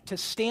love, to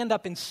stand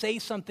up and say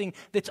something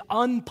that's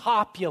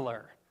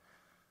unpopular.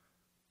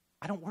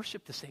 I don't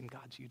worship the same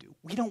gods you do.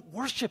 We don't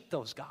worship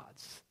those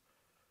gods.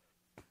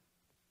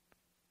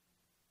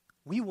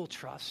 We will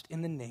trust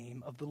in the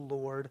name of the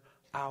Lord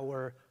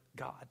our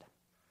God.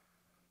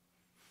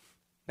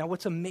 Now,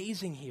 what's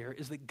amazing here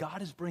is that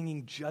God is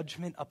bringing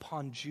judgment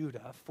upon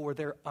Judah for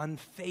their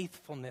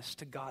unfaithfulness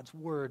to God's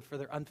word, for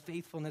their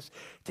unfaithfulness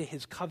to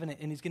his covenant,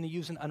 and he's going to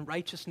use an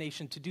unrighteous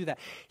nation to do that.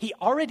 He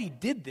already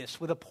did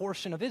this with a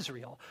portion of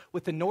Israel.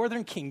 With the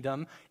northern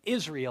kingdom,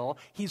 Israel,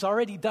 he's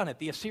already done it.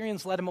 The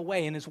Assyrians led him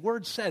away, and his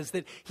word says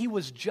that he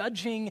was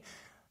judging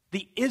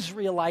the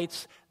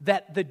Israelites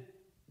that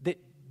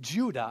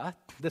Judah,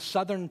 the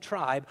southern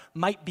tribe,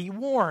 might be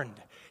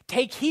warned.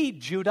 Take heed,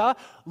 Judah.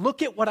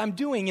 Look at what I'm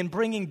doing in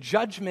bringing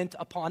judgment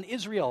upon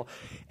Israel.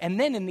 And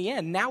then in the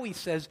end, now he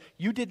says,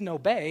 you didn't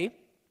obey,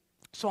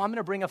 so I'm going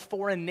to bring a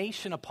foreign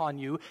nation upon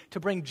you to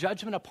bring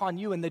judgment upon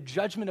you. And the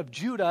judgment of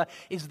Judah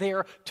is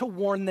there to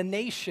warn the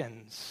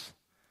nations.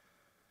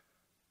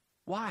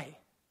 Why?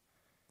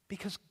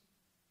 Because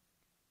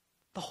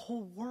the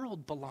whole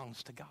world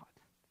belongs to God.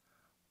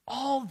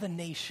 All the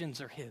nations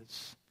are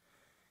his.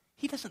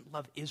 He doesn't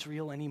love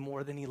Israel any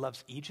more than he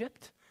loves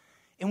Egypt.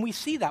 And we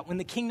see that when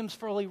the kingdom's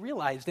fully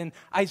realized. In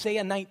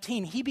Isaiah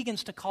 19, he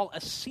begins to call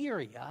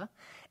Assyria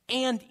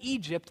and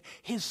Egypt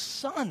his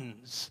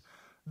sons,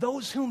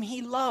 those whom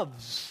he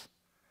loves.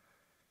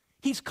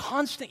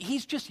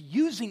 He's just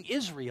using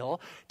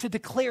Israel to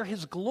declare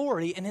his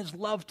glory and his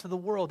love to the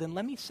world. And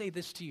let me say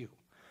this to you,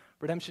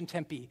 Redemption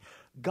Tempe,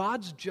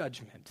 God's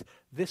judgment,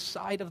 this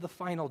side of the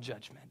final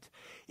judgment,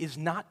 is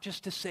not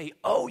just to say,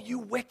 oh, you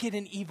wicked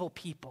and evil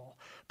people,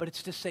 but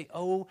it's to say,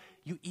 oh,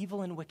 you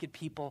evil and wicked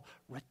people,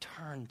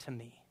 return to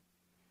me.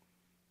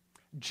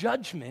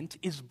 Judgment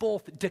is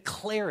both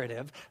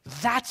declarative,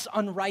 that's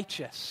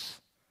unrighteous.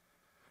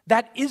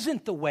 That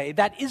isn't the way,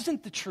 that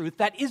isn't the truth,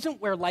 that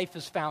isn't where life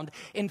is found.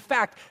 In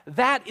fact,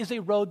 that is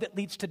a road that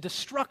leads to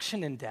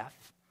destruction and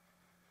death.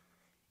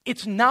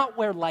 It's not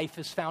where life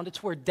is found,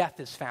 it's where death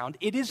is found.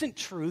 It isn't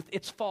truth,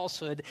 it's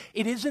falsehood.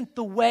 It isn't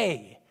the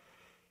way.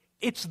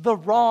 It's the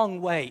wrong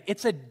way.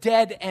 It's a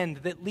dead end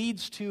that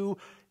leads to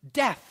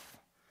death.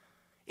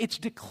 It's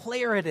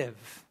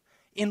declarative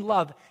in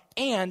love,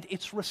 and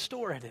it's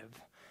restorative.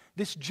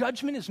 This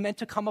judgment is meant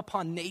to come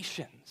upon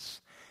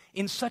nations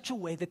in such a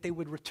way that they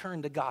would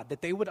return to God,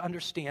 that they would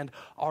understand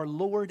our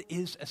Lord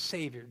is a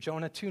Savior.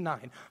 Jonah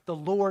 2:9, the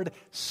Lord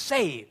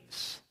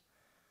saves.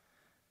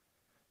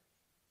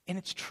 And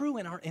it's true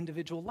in our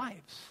individual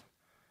lives.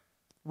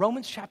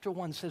 Romans chapter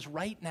 1 says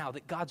right now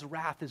that God's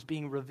wrath is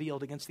being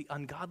revealed against the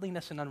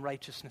ungodliness and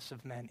unrighteousness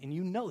of men. And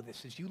you know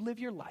this as you live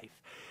your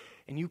life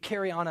and you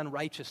carry on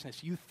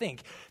unrighteousness. You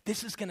think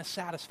this is going to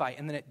satisfy,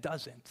 and then it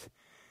doesn't.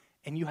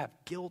 And you have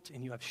guilt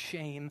and you have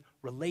shame.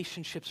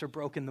 Relationships are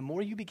broken. The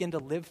more you begin to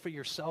live for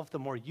yourself, the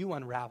more you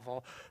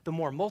unravel. The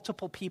more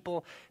multiple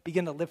people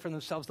begin to live for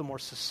themselves, the more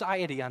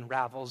society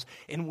unravels.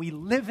 And we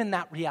live in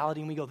that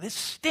reality and we go, this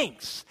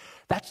stinks.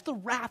 That's the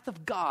wrath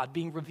of God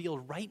being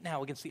revealed right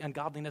now against the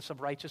ungodliness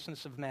of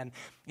righteousness of men.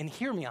 And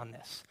hear me on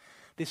this.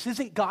 This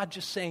isn't God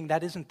just saying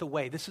that isn't the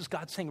way. This is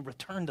God saying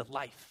return to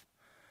life.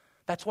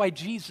 That's why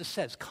Jesus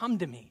says, come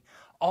to me.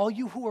 All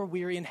you who are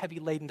weary and heavy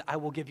laden, I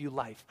will give you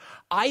life.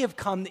 I have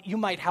come that you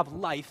might have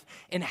life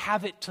and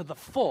have it to the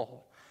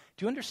full.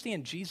 Do you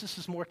understand? Jesus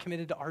is more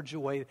committed to our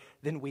joy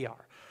than we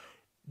are.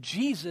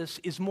 Jesus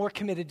is more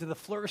committed to the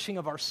flourishing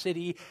of our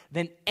city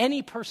than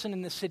any person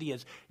in the city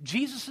is.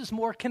 Jesus is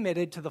more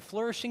committed to the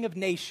flourishing of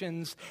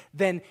nations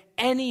than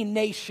any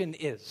nation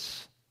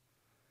is.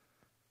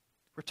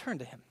 Return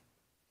to him.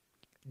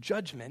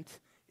 Judgment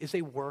is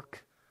a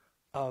work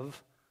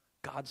of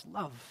God's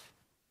love.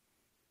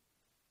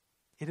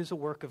 It is a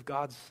work of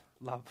God's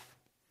love.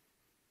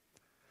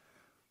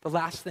 The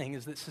last thing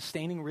is that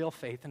sustaining real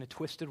faith in a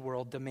twisted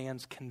world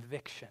demands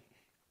conviction.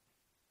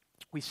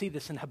 We see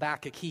this in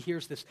Habakkuk. He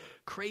hears this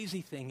crazy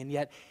thing, and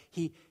yet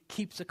he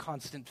keeps a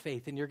constant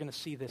faith. And you're going to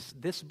see this.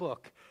 This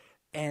book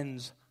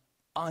ends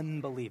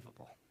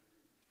unbelievable.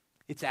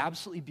 It's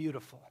absolutely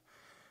beautiful,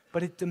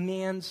 but it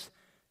demands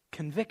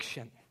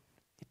conviction.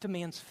 It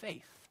demands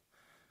faith.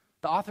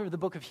 The author of the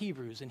book of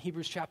Hebrews, in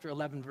Hebrews chapter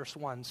 11, verse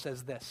 1,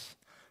 says this: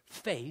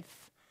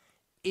 faith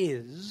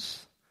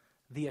is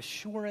the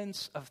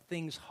assurance of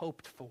things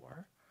hoped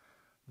for,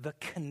 the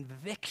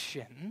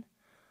conviction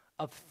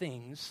of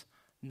things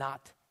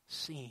not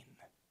seen.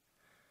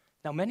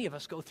 Now, many of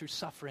us go through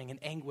suffering and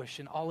anguish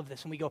and all of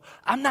this, and we go,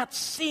 I'm not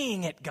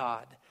seeing it,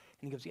 God.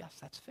 And he goes, yes,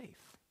 that's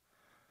faith.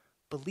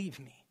 Believe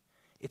me,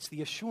 it's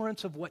the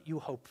assurance of what you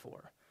hope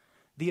for,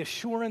 the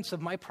assurance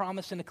of my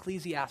promise in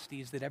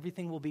Ecclesiastes that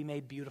everything will be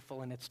made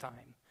beautiful in its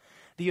time.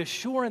 The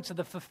assurance of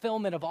the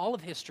fulfillment of all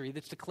of history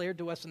that's declared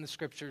to us in the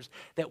scriptures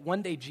that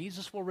one day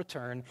Jesus will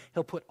return.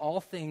 He'll put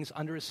all things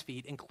under his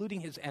feet,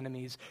 including his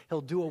enemies.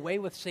 He'll do away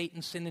with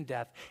Satan, sin, and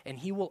death, and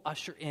he will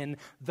usher in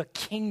the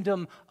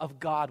kingdom of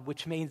God,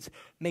 which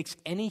makes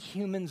any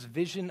human's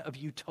vision of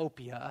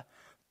utopia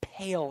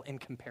pale in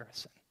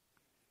comparison.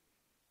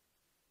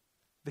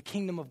 The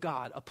kingdom of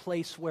God, a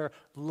place where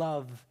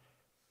love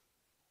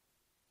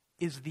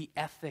is the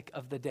ethic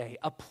of the day,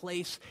 a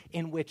place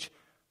in which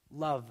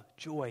love,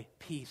 joy,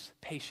 peace,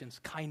 patience,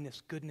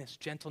 kindness, goodness,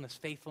 gentleness,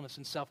 faithfulness,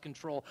 and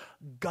self-control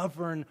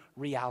govern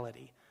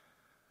reality.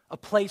 A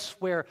place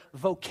where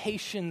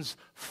vocations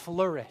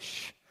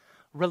flourish.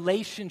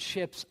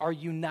 Relationships are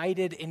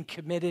united and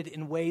committed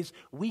in ways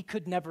we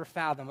could never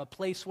fathom. A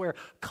place where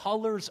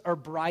colors are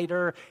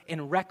brighter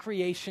and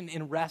recreation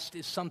and rest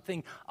is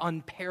something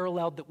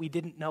unparalleled that we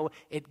didn't know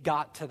it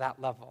got to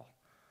that level.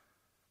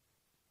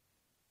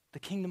 The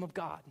kingdom of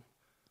God.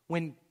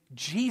 When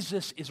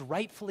Jesus is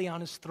rightfully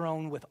on his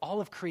throne with all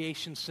of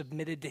creation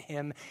submitted to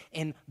him,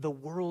 and the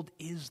world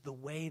is the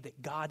way that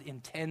God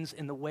intends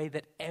in the way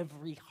that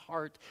every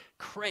heart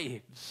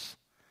craves.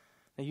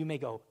 Now you may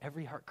go,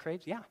 every heart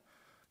craves? Yeah.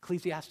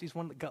 Ecclesiastes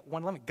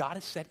 1:11, God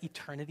has set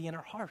eternity in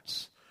our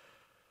hearts.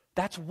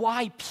 That's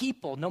why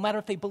people, no matter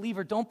if they believe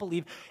or don't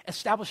believe,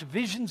 establish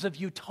visions of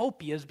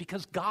utopias,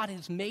 because God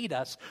has made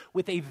us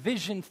with a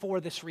vision for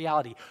this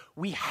reality.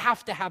 We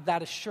have to have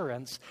that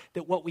assurance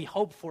that what we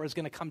hope for is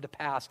going to come to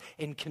pass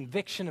in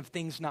conviction of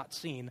things not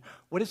seen.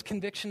 What is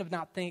conviction of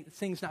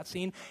things not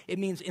seen? It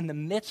means in the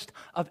midst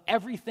of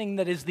everything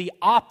that is the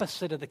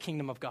opposite of the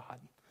kingdom of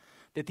God.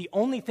 That the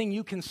only thing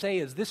you can say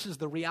is this is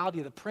the reality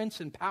of the prince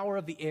and power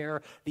of the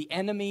air, the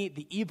enemy,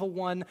 the evil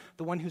one,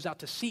 the one who's out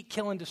to seek,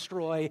 kill, and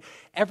destroy.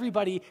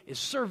 Everybody is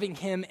serving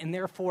him, and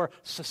therefore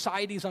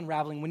society's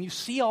unraveling. When you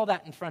see all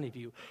that in front of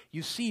you,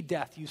 you see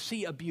death, you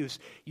see abuse,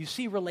 you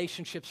see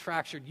relationships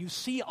fractured, you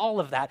see all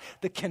of that,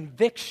 the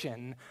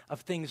conviction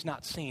of things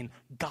not seen.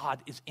 God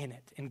is in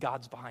it, and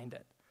God's behind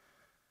it.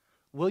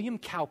 William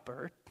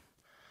Cowper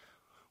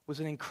was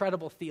an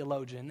incredible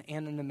theologian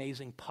and an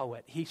amazing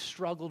poet. He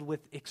struggled with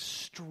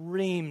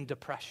extreme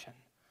depression.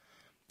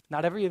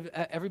 Not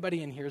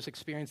everybody in here has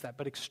experienced that,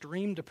 but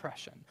extreme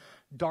depression.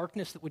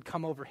 Darkness that would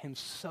come over him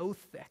so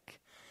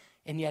thick,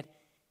 and yet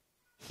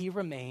he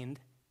remained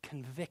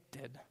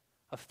convicted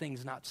of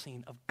things not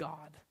seen, of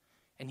God.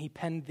 And he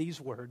penned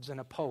these words in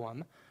a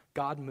poem,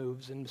 God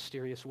Moves in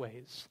Mysterious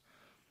Ways.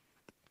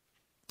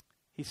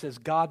 He says,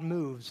 God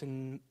moves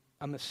in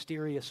a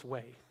mysterious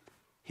way,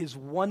 his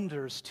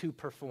wonders to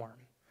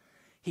perform.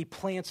 He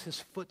plants his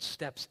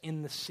footsteps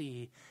in the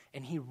sea,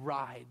 and he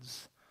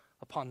rides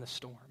upon the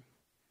storm.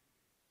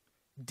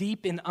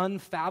 Deep in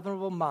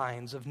unfathomable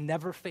minds of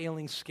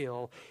never-failing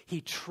skill,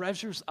 he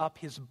treasures up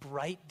his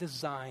bright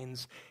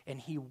designs, and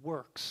he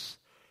works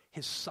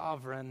his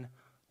sovereign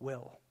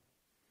will.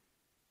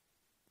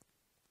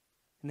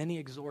 And then he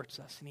exhorts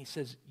us, and he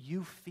says,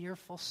 you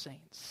fearful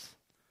saints,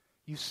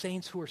 you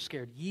saints who are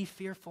scared, ye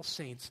fearful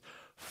saints,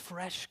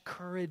 fresh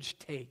courage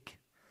take.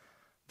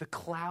 The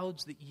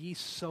clouds that ye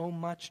so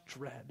much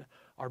dread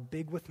are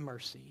big with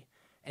mercy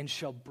and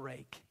shall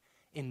break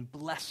in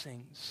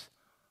blessings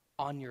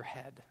on your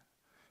head.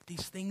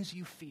 These things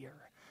you fear,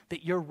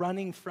 that you're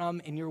running from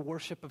in your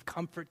worship of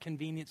comfort,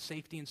 convenience,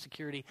 safety, and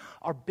security,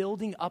 are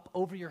building up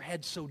over your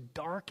head so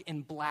dark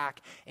and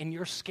black, and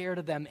you're scared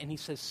of them, and he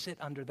says, sit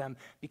under them,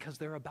 because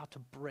they're about to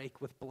break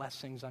with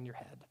blessings on your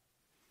head.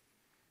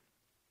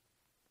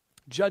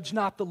 Judge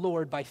not the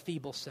Lord by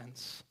feeble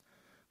sense,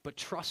 but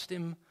trust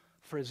him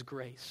for his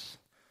grace,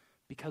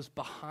 because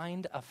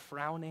behind a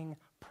frowning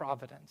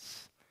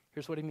providence,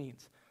 here's what he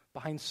means,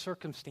 behind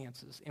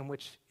circumstances in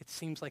which it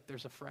seems like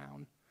there's a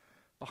frown,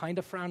 behind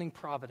a frowning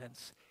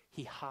providence,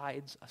 he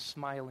hides a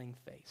smiling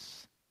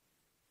face.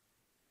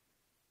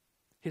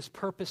 His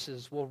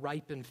purposes will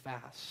ripen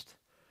fast,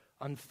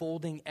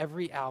 unfolding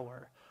every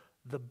hour.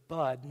 The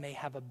bud may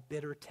have a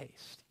bitter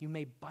taste. You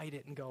may bite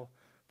it and go,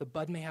 the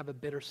bud may have a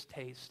bitter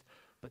taste,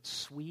 but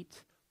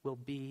sweet will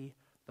be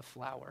the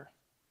flower.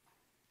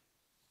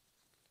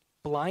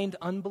 Blind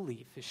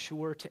unbelief is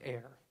sure to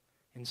err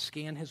and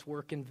scan his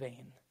work in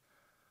vain.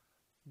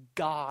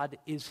 God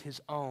is his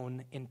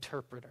own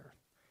interpreter,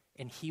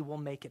 and he will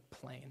make it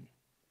plain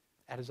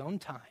at his own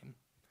time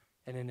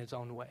and in his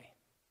own way.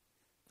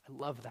 I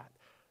love that.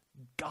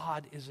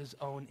 God is his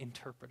own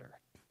interpreter,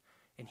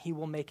 and he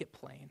will make it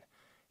plain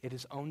at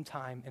his own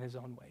time and his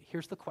own way.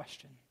 Here's the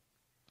question.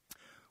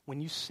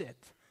 When you sit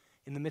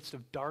in the midst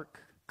of dark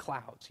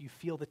clouds, you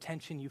feel the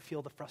tension, you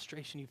feel the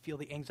frustration, you feel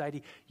the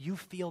anxiety, you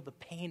feel the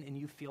pain, and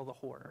you feel the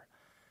horror.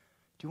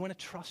 Do you want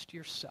to trust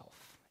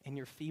yourself in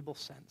your feeble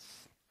sense?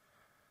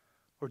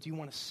 Or do you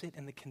want to sit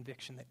in the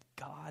conviction that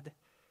God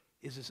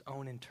is his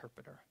own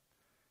interpreter,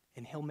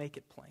 and he'll make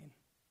it plain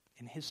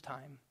in his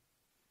time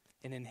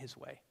and in his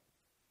way?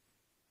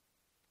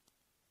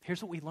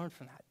 Here's what we learn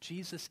from that.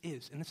 Jesus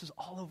is, and this is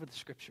all over the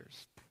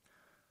scriptures,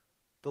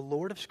 the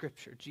Lord of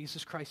Scripture,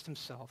 Jesus Christ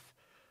himself,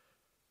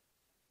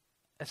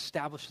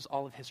 establishes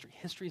all of history.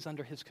 History is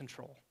under his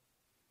control.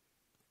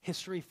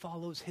 History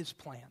follows his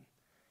plan.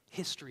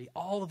 History,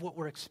 all of what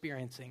we're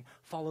experiencing,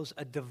 follows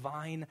a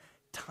divine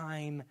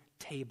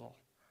timetable.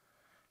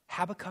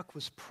 Habakkuk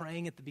was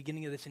praying at the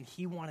beginning of this, and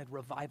he wanted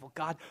revival.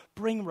 God,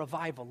 bring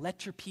revival.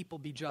 Let your people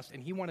be just.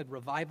 And he wanted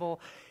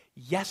revival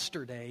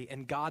yesterday,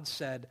 and God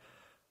said,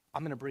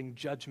 I'm going to bring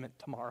judgment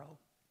tomorrow.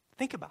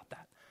 Think about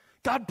that.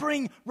 God,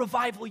 bring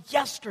revival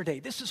yesterday.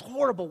 This is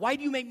horrible. Why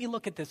do you make me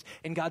look at this?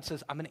 And God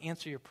says, I'm going to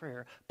answer your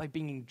prayer by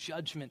bringing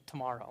judgment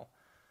tomorrow.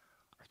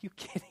 Are you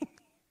kidding?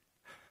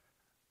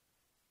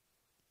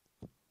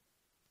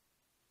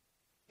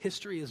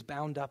 History is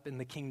bound up in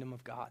the kingdom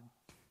of God.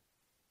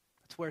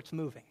 That's where it's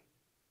moving.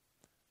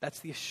 That's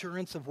the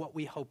assurance of what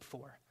we hope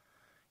for.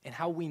 And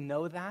how we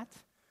know that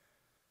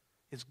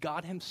is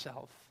God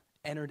himself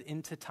entered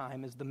into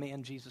time as the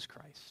man Jesus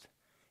Christ.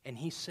 And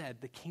he said,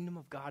 the kingdom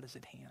of God is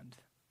at hand.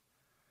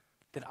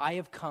 That I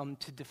have come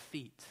to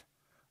defeat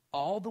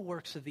all the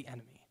works of the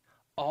enemy,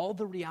 all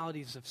the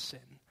realities of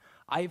sin.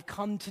 I have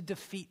come to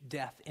defeat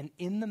death. And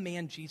in the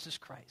man Jesus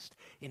Christ,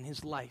 in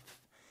his life,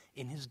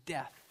 in his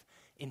death,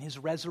 in his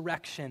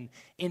resurrection,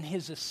 in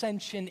his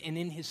ascension, and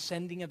in his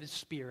sending of his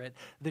Spirit,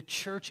 the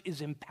church is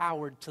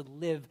empowered to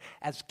live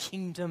as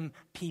kingdom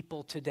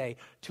people today,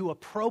 to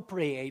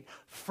appropriate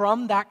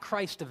from that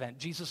Christ event,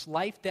 Jesus'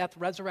 life, death,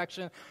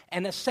 resurrection,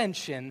 and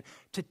ascension,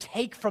 to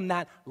take from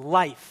that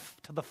life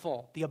to the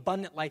full, the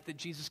abundant life that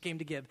Jesus came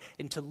to give,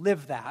 and to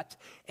live that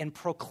and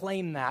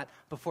proclaim that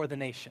before the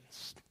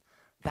nations.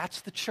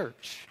 That's the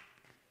church.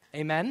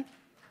 Amen?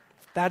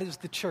 That is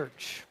the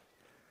church.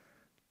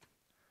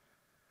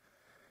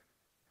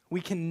 We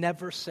can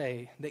never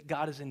say that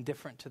God is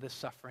indifferent to this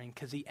suffering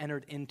because he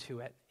entered into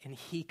it and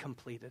he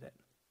completed it.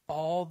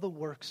 All the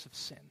works of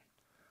sin,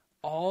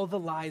 all the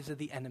lies of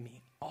the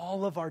enemy,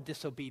 all of our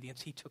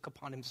disobedience he took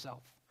upon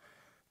himself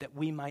that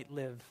we might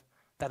live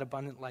that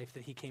abundant life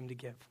that he came to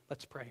give.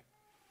 Let's pray.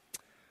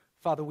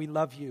 Father, we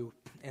love you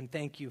and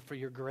thank you for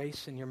your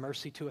grace and your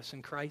mercy to us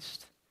in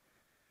Christ.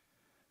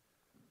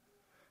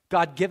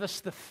 God, give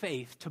us the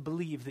faith to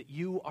believe that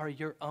you are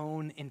your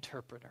own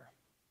interpreter.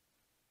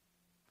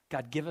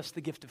 God, give us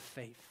the gift of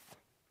faith.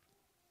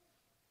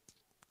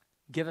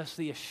 Give us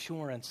the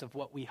assurance of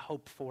what we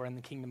hope for in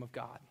the kingdom of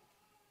God.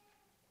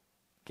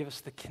 Give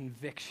us the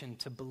conviction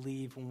to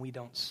believe when we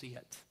don't see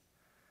it.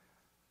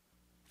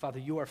 Father,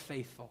 you are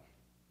faithful.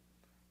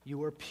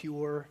 You are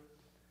pure.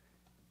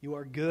 You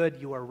are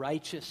good. You are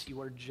righteous. You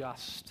are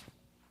just.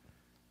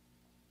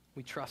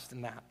 We trust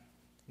in that.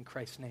 In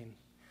Christ's name,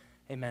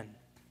 amen.